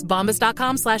 That's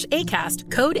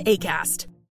bombas.com/ACAST. Code ACAST.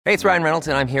 Hey, it's Ryan Reynolds,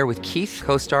 and I'm here with Keith,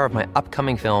 co-star of my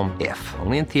upcoming film, If,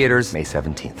 only in theaters May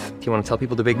 17th. Do you want to tell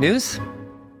people the big news?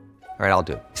 All right, I'll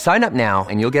do it. Sign up now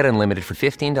and you'll get unlimited for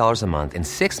 $15 a month and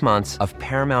 6 months of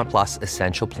Paramount Plus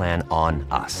Essential Plan on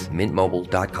us.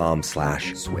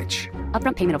 MintMobile.com/switch.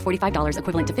 Upfront payment of $45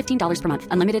 equivalent to $15 per month.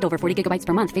 Unlimited over 40 gigabytes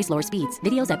per month. Face lower speeds.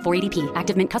 Videos at 480p.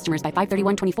 Active Mint customers by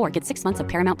 531.24 get 6 months of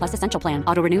Paramount Plus Essential Plan.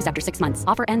 Auto renews after 6 months.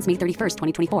 Offer ends May 31st,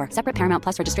 2024. Separate Paramount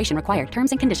Plus registration required. Terms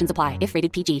and conditions apply if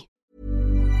rated PG.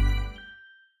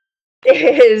 It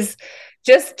is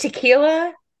just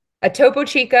tequila, a Topo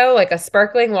Chico, like a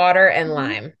sparkling water, and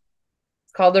lime.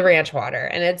 It's called the ranch water,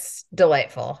 and it's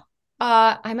delightful.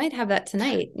 I might have that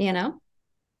tonight, Yeah,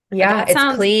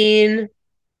 it's clean.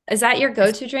 Is that your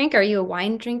go-to drink? Are you a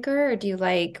wine drinker, or do you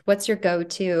what's your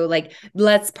go-to? Like,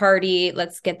 let's party,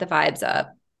 let's get the vibes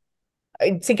up.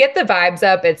 To get the vibes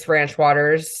up, it's ranch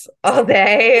waters all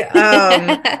day.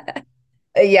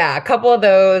 Yeah, a couple of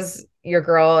those. Your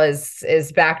girl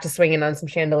is back to swinging on some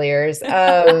chandeliers.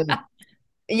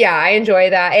 Yeah, I enjoy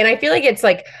that. And I feel like it's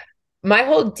like my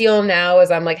whole deal now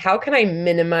is I'm like, how can I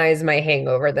minimize my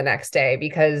hangover the next day?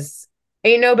 Because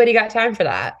ain't nobody got time for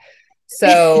that.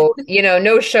 So,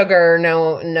 no sugar,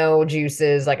 no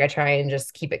juices. Like I try and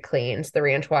just keep it clean. So the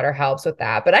ranch water helps with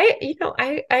that. But I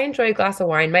enjoy a glass of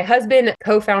wine. My husband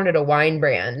co-founded a wine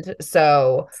brand.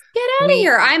 So get out of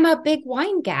here. I'm a big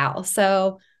wine gal.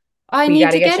 So I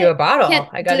need to get you a bottle.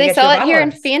 Do they sell it here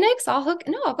in Phoenix? I'll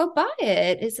go buy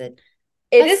it.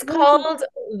 It is called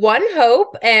One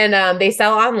Hope, and they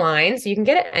sell online, so you can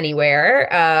get it anywhere.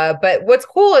 But what's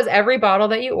cool is every bottle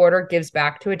that you order gives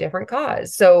back to a different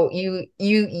cause. So you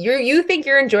think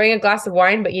you're enjoying a glass of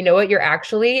wine, but you know what? You're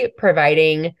actually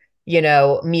providing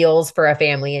meals for a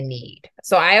family in need.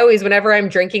 So I always, whenever I'm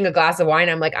drinking a glass of wine,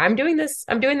 I'm like, I'm doing this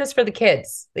for the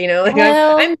kids, like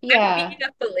I'm yeah. being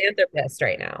a philanthropist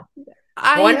right now.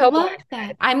 I One hope. love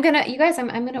that. You guys, I'm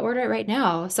gonna order it right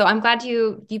now. So I'm glad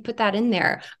you put that in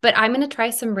there. But I'm gonna try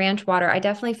some ranch water. I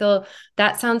definitely feel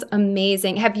that sounds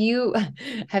amazing. Have you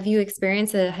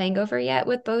experienced a hangover yet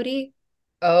with Bodhi?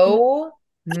 Oh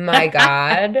my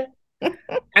God.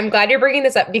 I'm glad you're bringing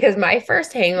this up because my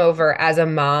first hangover as a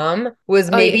mom was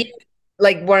Oh yeah. maybe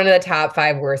like one of the top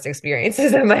 5 worst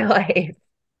experiences of my life.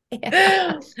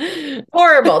 Yeah.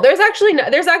 Horrible. There's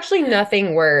actually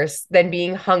nothing worse than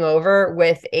being hungover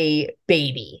with a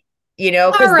baby,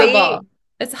 because Horrible.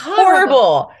 It's horrible.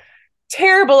 horrible,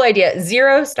 terrible idea.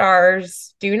 0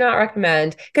 stars. Do not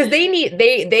recommend because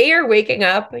they are waking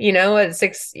up, at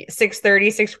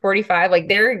 6:30, 6:45. Like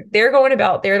they're going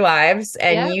about their lives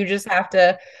and Yeah. you just have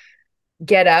to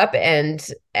get up and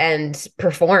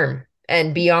perform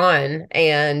and be on.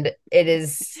 And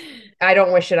I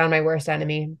don't wish it on my worst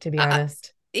enemy, to be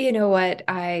honest. You know what?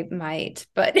 I might,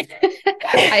 but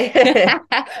I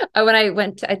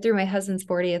when I threw my husband's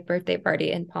 40th birthday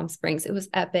party in Palm Springs. It was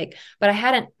epic, but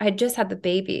I just had the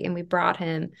baby and we brought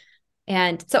him.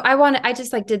 And so I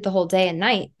just like did the whole day and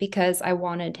night because I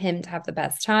wanted him to have the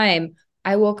best time.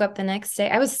 I woke up the next day.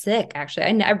 I was sick,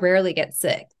 actually. I rarely get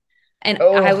sick. And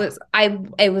Oh,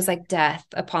 it was like death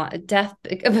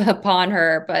upon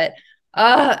her. But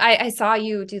I saw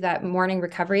you do that morning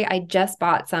recovery. I just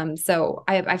bought some. So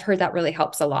I've heard that really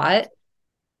helps a lot.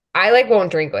 I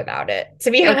won't drink without it,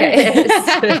 to be Okay.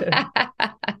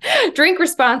 honest. Drink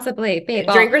responsibly, babe.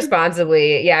 Drink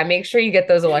responsibly. Yeah, make sure you get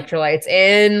those electrolytes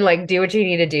in, do what you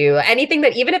need to do. Anything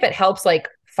that, even if it helps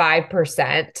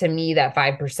 5%, to me, that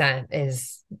 5%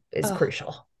 is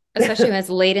crucial. Especially when it's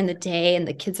late in the day and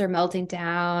the kids are melting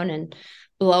down and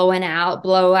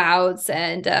blowouts.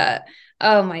 And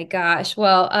oh my gosh.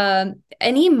 Well,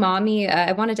 any mommy,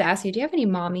 I wanted to ask you, do you have any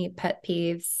mommy pet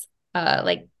peeves?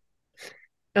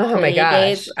 Oh my Play gosh.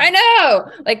 dates. I know.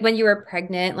 Like when you were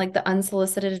pregnant, the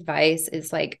unsolicited advice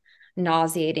is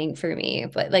nauseating for me,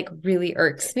 but really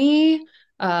irks me.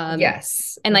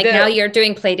 Yes. And now you're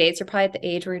doing play dates. You're probably at the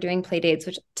age where you're doing play dates,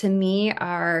 which to me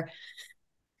are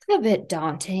a bit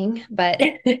daunting, but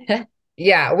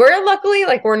yeah, we're luckily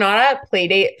we're not at play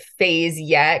date phase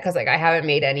yet because I haven't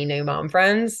made any new mom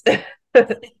friends. you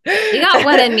got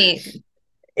one in me.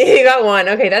 You got one.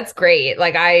 Okay, that's great.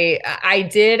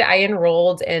 I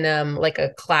enrolled in a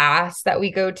class that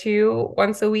we go to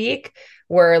once a week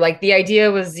where the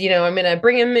idea was, I'm gonna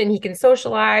bring him and he can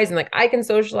socialize and I can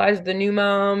socialize with the new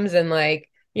moms and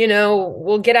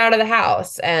we'll get out of the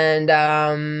house.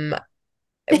 And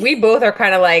we both are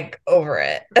kind of over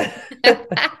it.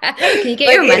 Can you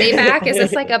get your money back? Is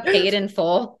this a paid in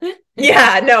full?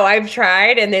 Yeah, no, I've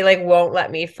tried and they won't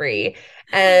let me free.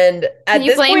 And can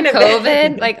you blame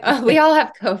COVID? We all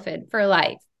have COVID for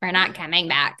life. We're not coming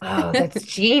back. Oh, that's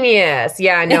genius.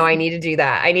 Yeah, no, I need to do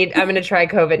that. I'm going to try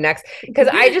COVID next because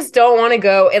I just don't want to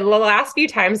go. In the last few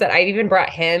times that I've even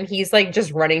brought him, he's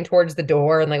just running towards the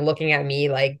door and looking at me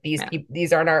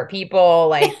these aren't our people.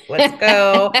 Let's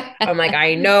go. I'm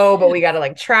I know, but we got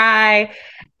to try.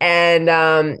 And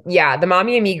yeah, the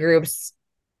mommy and me groups,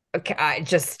 it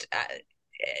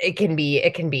can be,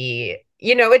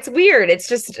 it's weird. It's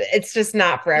just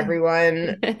not for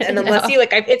everyone. And unless you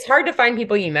it's hard to find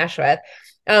people you mesh with.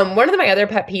 One of my other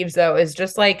pet peeves though is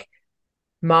just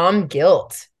mom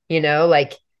guilt, I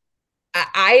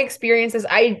experience this.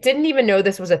 I didn't even know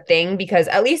this was a thing because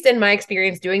at least in my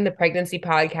experience doing the pregnancy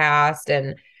podcast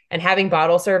and having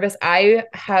bottle service, I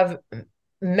have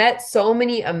met so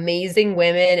many amazing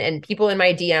women and people in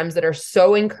my DMs that are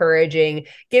so encouraging,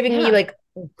 giving me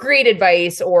great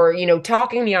advice or,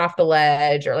 talking me off the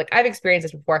ledge or I've experienced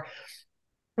this before.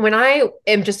 When I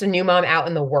am just a new mom out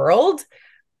in the world,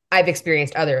 I've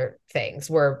experienced other things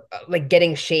where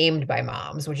getting shamed by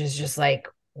moms, which is just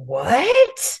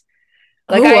what?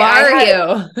 Who are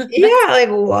you? Yeah,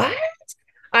 what?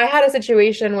 I had a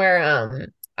situation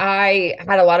where I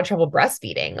had a lot of trouble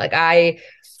breastfeeding.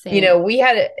 We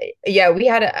had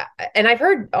and I've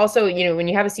heard also, when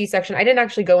you have a C-section, I didn't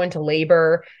actually go into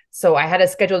labor. So I had a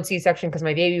scheduled C-section because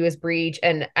my baby was breech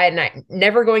and I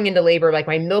never going into labor,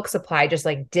 my milk supply just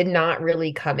did not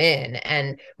really come in.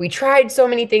 And we tried so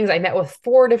many things. I met with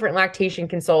 4 different lactation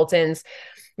consultants.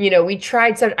 We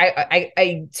tried some,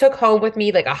 I took home with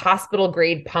me a hospital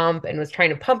grade pump and was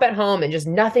trying to pump at home and just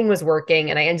nothing was working.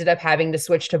 And I ended up having to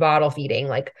switch to bottle feeding,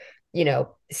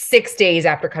 6 days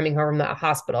after coming home from the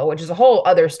hospital, which is a whole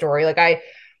other story.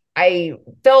 I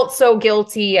felt so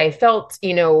guilty. I felt,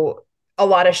 a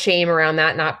lot of shame around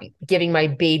that, not giving my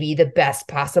baby the best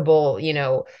possible,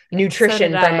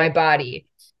 nutrition from my body.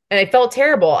 And I felt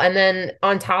terrible. And then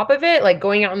on top of it, like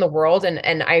going out in the world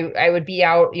and I would be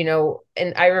out,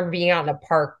 and I remember being out in a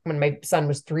park when my son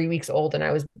was 3 weeks old and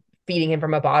I was feeding him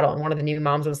from a bottle. And one of the new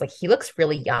moms was like, he looks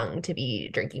really young to be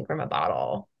drinking from a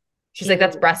bottle. She's like,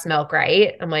 that's breast milk,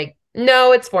 right? I'm like,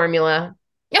 no, it's formula.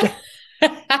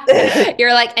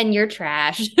 You're like, and you're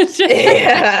trash.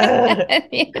 Yeah.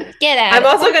 Get out.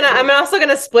 I'm also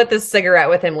gonna split this cigarette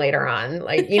with him later on.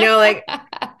 Like, like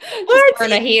just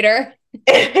burn a heater.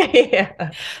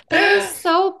 Yeah.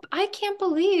 I can't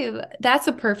believe that's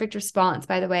a perfect response,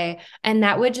 by the way. And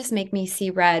that would just make me see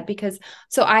red because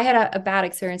I had a bad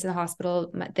experience in the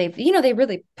hospital. They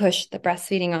really push the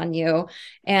breastfeeding on you.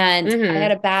 And I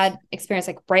had a bad experience,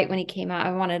 like right when he came out,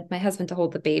 I wanted my husband to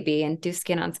hold the baby and do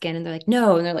skin on skin. And they're like,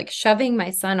 no. And they're like shoving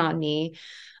my son on me.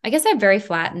 I guess I have very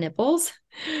flat nipples.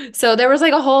 So there was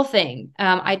like a whole thing.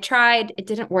 I tried, it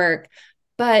didn't work.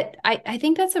 But I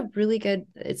think that's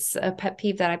it's a pet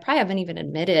peeve that I probably haven't even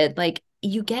admitted. Like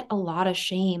you get a lot of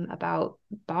shame about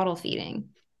bottle feeding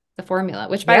the formula,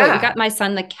 which by the way, we got my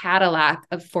son the Cadillac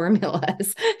of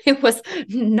formulas. It was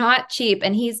not cheap.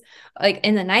 And he's like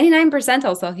in the 99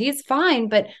 percentile. So he's fine.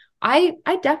 But I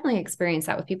definitely experienced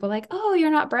that with people like, oh,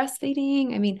 you're not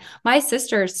breastfeeding. I mean, my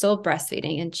sister is still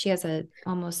breastfeeding and she has a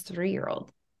almost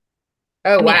 3-year-old.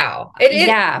 Oh, wow.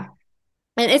 Yeah.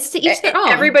 And it's to each their own.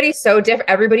 Everybody's so different.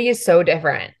 Everybody is so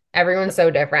different. Everyone's so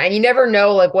different. And you never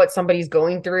know like what somebody's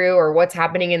going through or what's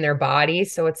happening in their body.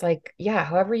 So it's like, yeah,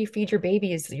 however you feed your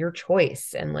baby is your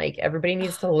choice. And like everybody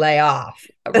needs to lay off.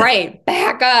 Right.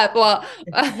 Back up. Well,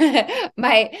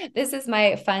 this is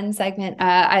my fun segment.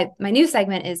 My new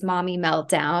segment is Mommy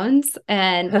Meltdowns.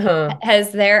 And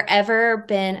has there ever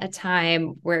been a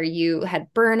time where you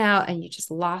had burnout and you just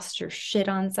lost your shit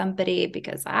on somebody?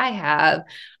 Because I have,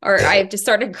 or I just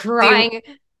started crying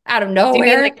out of nowhere. Do you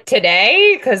mean like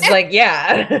today? Because like,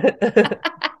 yeah,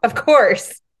 of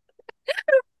course.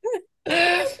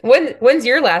 When's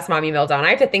your last mommy meltdown?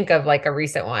 I have to think of like a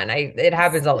recent one. It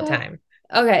happens all the time.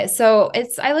 Okay. So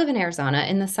I live in Arizona.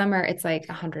 In the summer, it's like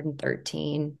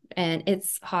 113 and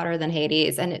it's hotter than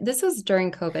Hades. And this was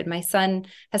during COVID. My son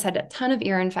has had a ton of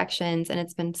ear infections and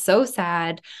it's been so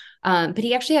sad. But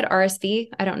he actually had RSV.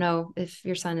 I don't know if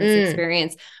your son has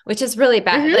experienced, which is really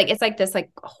bad. Like, it's like this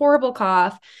like horrible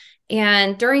cough.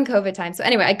 And during COVID time. So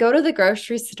anyway, I go to the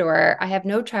grocery store. I have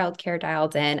no childcare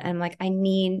dialed in. I'm like, I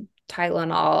need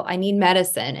Tylenol. I need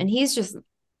medicine. And he's just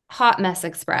hot mess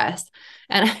express.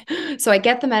 And so I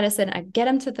get the medicine, I get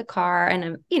him to the car and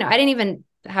I didn't even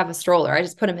have a stroller. I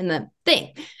just put him in the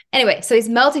thing. Anyway, so he's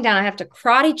melting down. I have to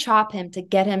karate chop him to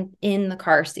get him in the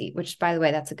car seat, which by the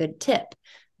way, that's a good tip.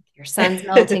 Your son's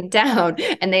melting down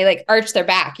and they like arch their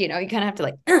back, you kind of have to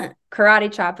like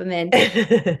karate chop them in.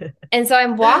 And so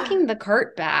I'm walking the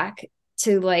cart back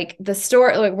to like the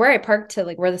store, like where I parked to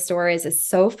like where the store is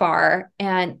so far.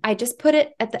 And I just put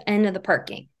it at the end of the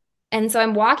parking. And so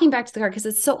I'm walking back to the car because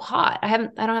it's so hot. I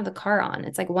don't have the car on.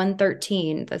 It's like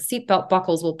 113. The seatbelt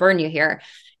buckles will burn you here.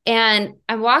 And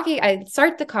I'm walking, I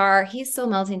start the car, he's still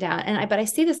melting down. But I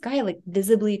see this guy like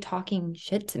visibly talking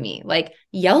shit to me, like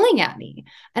yelling at me.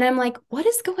 And I'm like, what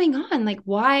is going on? Like,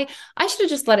 why? I should have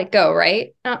just let it go,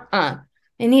 right? And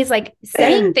he's like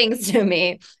saying things to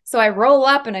me. So I roll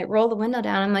up and I roll the window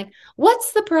down. I'm like,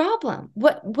 what's the problem?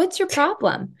 What's your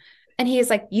problem? And he's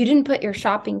like, you didn't put your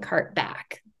shopping cart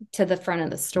back to the front of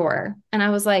the store. And I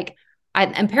was like,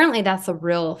 apparently that's a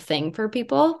real thing for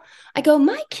people. I go,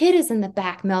 my kid is in the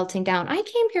back melting down. I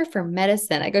came here for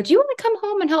medicine. I go, do you want to come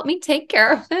home and help me take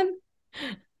care of him?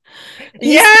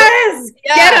 Yes.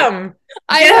 Get him.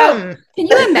 Get him. Can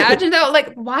you imagine though?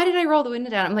 Like, why did I roll the window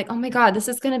down? I'm like, oh my God, this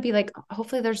is going to be like,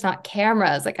 hopefully there's not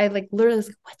cameras. Like I like literally was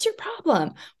like, what's your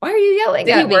problem? Why are you yelling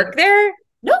at me? Did he work there?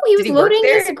 No, he was loading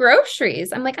his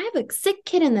groceries. I'm like, I have a sick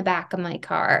kid in the back of my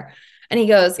car. And he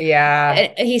goes,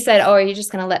 yeah. He said, oh, are you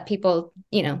just going to let people,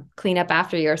 clean up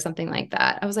after you or something like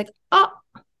that? I was like, oh.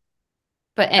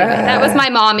 But anyway, that was my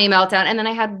mommy meltdown. And then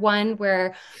I had one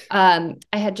where I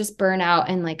had just burnout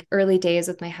in like early days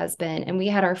with my husband. And we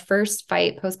had our first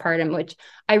fight postpartum, which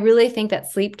I really think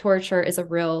that sleep torture is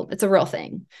it's a real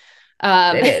thing.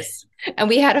 It is. And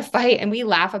we had a fight and we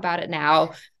laugh about it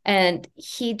now. And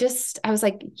I was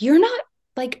like, you're not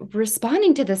like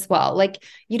responding to this well, like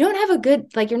you don't have a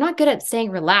good, like, you're not good at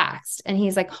staying relaxed. And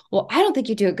he's like, well, I don't think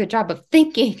you do a good job of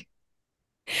thinking.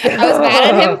 I was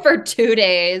mad at him for 2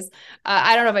 days.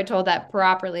 I don't know if I told that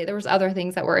properly. There was other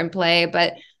things that were in play,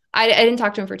 but I didn't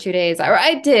talk to him for 2 days, or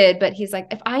I did, but he's like,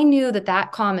 if I knew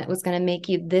that comment was going to make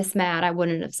you this mad, I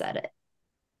wouldn't have said it.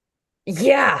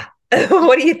 Yeah.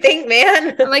 What do you think,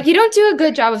 man? I'm like, you don't do a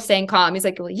good job of staying calm. He's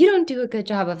like, well, you don't do a good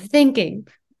job of thinking.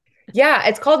 Yeah,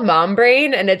 it's called mom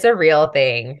brain and it's a real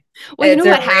thing. Well, you know It's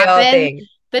a what real happened? thing.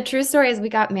 The true story is we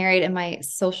got married and my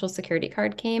social security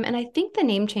card came. And I think the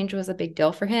name change was a big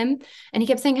deal for him. And he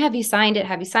kept saying, have you signed it?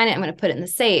 Have you signed it? I'm going to put it in the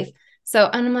safe. So,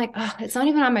 and I'm like, oh, it's not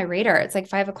even on my radar. It's like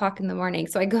 5:00 in the morning.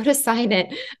 So I go to sign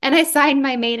it and I signed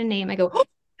my maiden name. I go, oh,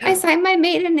 I signed my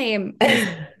maiden name.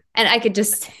 And I could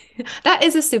just, that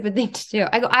is a stupid thing to do.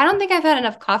 I go, I don't think I've had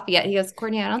enough coffee yet. He goes,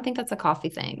 Courtney, I don't think that's a coffee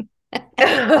thing.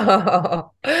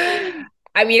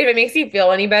 I mean, if it makes you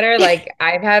feel any better, like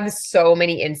I've had so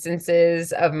many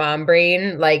instances of mom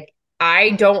brain. Like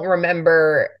I don't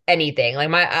remember anything. Like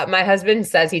my husband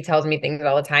says he tells me things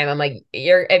all the time. I'm like,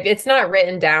 if it's not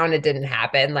written down, it didn't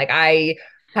happen. Like I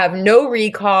have no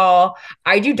recall.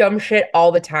 I do dumb shit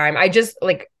all the time. I just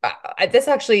like this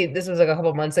was like a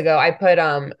couple months ago. I put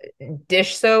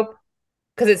dish soap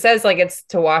because it says like it's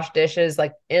to wash dishes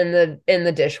like in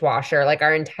the dishwasher. Like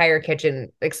our entire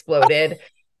kitchen exploded.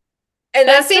 And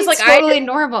That that's seems just like totally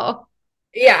normal.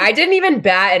 yeah, I didn't even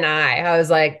bat an eye. I was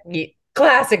like,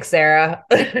 classic Sarah.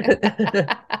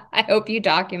 I hope you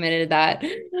documented that.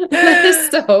 That is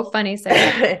so funny,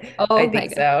 Sarah. Oh I my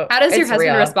think God. so. How does your It's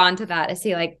husband real. respond to that? Is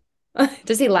he like,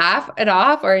 does he laugh it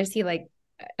off or is he like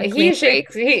a clean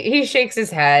break? He shakes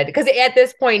his head because at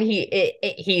this point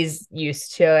he's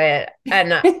used to it.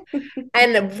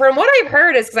 And from what I've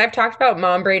heard is because I've talked about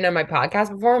mom brain on my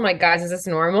podcast before. I'm like, guys, is this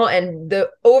normal? And the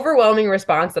overwhelming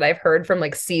response that I've heard from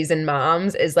like seasoned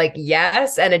moms is like,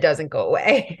 yes, and it doesn't go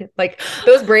away. Like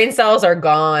those brain cells are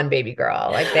gone, baby girl.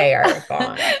 Like they are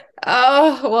gone.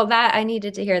 Oh, well, that I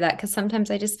needed to hear that because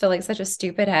sometimes I just feel like such a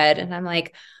stupid head. And I'm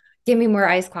like, give me more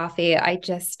iced coffee. I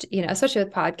just, especially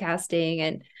with podcasting.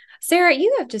 And Sarah,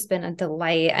 you have just been a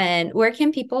delight. And where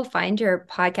can people find your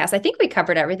podcast? I think we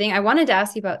covered everything. I wanted to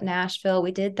ask you about Nashville.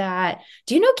 We did that.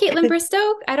 Do you know Caitlin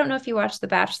Bristow? I don't know if you watched The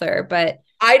Bachelor, but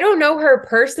I don't know her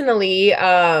personally. But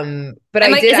I'm I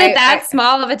like, did. is it that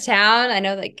small of a town? I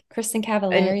know like Kristen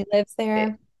Cavallari lives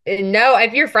there. No,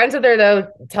 if you're friends with her though,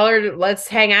 tell her let's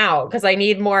hang out because I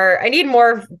need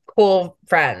more cool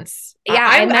friends. Yeah,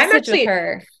 I messaged with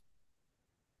her.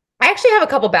 I actually have a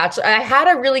couple bachelor. I had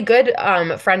a really good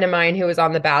friend of mine who was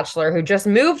on The Bachelor who just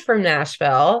moved from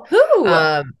Nashville.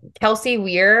 Who? Kelsey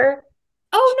Weir.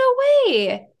 Oh, no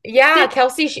way. Yeah,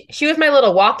 Kelsey, she was my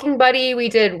little walking buddy. We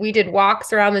did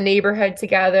walks around the neighborhood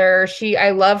together.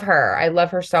 I love her. I love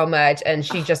her so much. And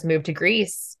she just moved to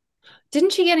Greece.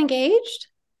 Didn't she get engaged?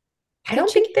 I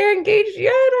don't think they're engaged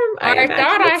yet. I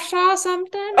thought I saw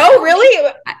something. Oh,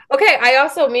 really? Okay. I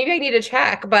also maybe I need to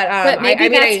check, but maybe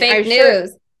that's fake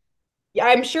news.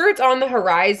 I'm sure it's on the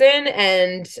horizon,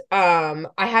 and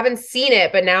I haven't seen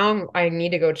it, but now I need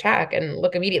to go check and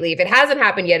look immediately. If it hasn't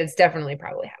happened yet, it's definitely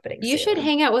probably happening. You should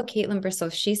hang out with Caitlin Bristow.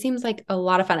 She seems like a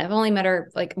lot of fun. I've only met her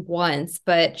like once,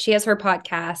 but she has her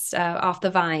podcast, Off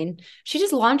the Vine. She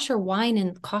just launched her wine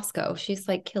in Costco. She's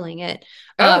like killing it.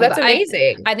 Oh, that's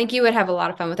amazing. I think you would have a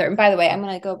lot of fun with her. And by the way, I'm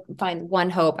going to go find One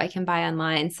Hope I can buy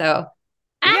online. So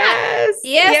yes.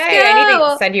 Yes. Yay, I need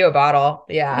to send you a bottle.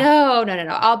 Yeah. No.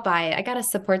 I'll buy it. I got to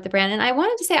support the brand. And I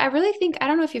wanted to say, I really think, I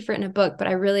don't know if you've written a book, but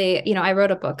I really, I wrote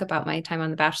a book about my time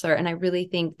on The Bachelor, and I really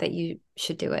think that you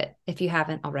should do it if you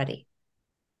haven't already.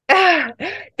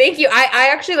 Thank you. I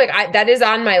actually that is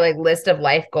on my list of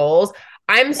life goals.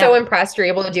 I'm so impressed you're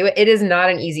able to do it. It is not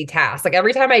an easy task. Like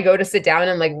every time I go to sit down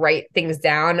and write things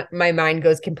down, my mind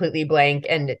goes completely blank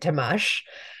and to mush.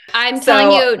 I'm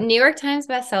telling you, New York Times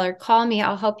bestseller, call me.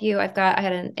 I'll help you. I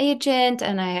had an agent,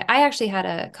 and I actually had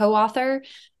a co-author,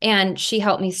 and she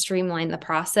helped me streamline the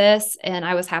process. And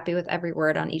I was happy with every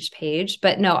word on each page.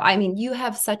 But no, I mean, you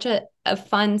have such a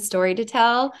fun story to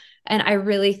tell. And I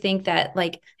really think that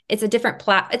it's a different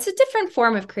it's a different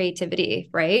form of creativity,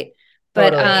 right?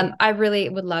 But totally. I really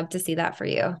would love to see that for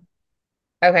you.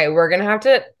 Okay, we're going to have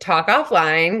to talk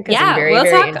offline because I'm very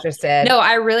interested. No,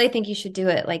 I really think you should do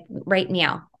it right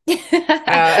now.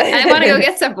 I want to go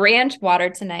get some ranch water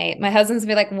tonight. My husband's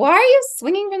gonna be like, why are you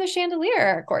swinging from the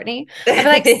chandelier, Courtney? I'll be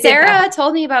like, Sarah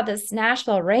told me about this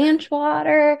Nashville ranch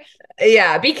water.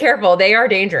 Yeah, be careful. They are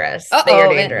dangerous. They are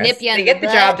dangerous. Nip you they get the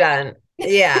job done.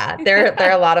 Yeah,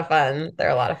 they're a lot of fun. They're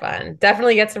a lot of fun.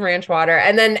 Definitely get some ranch water.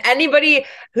 And then anybody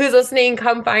who's listening,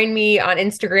 come find me on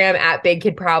Instagram at Big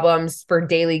Kid Problems for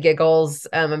daily giggles.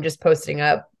 I'm just posting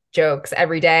up jokes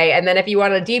every day. And then if you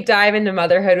want to deep dive into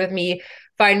motherhood with me,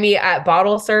 find me at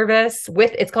Bottle Service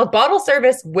it's called Bottle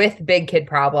Service with Big Kid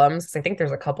Problems. Because I think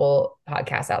there's a couple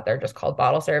podcasts out there just called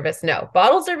Bottle Service. No,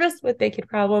 Bottle Service with Big Kid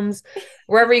Problems.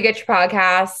 Wherever you get your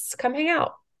podcasts, come hang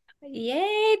out.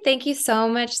 Yay. Thank you so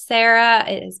much, Sarah.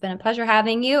 It has been a pleasure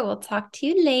having you. We'll talk to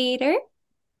you later.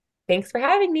 Thanks for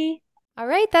having me. All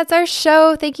right, that's our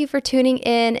show. Thank you for tuning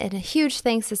in, and a huge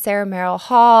thanks to Sarah Merrill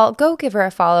Hall. Go give her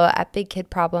a follow at Big Kid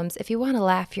Problems if you want to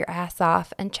laugh your ass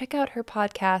off, and check out her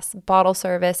podcast, Bottle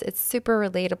Service. It's super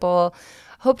relatable.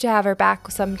 Hope to have her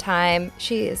back sometime.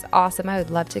 She is awesome. I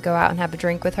would love to go out and have a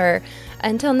drink with her.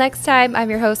 Until next time, I'm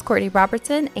your host, Courtney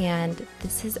Robertson, and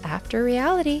this is After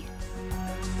Reality.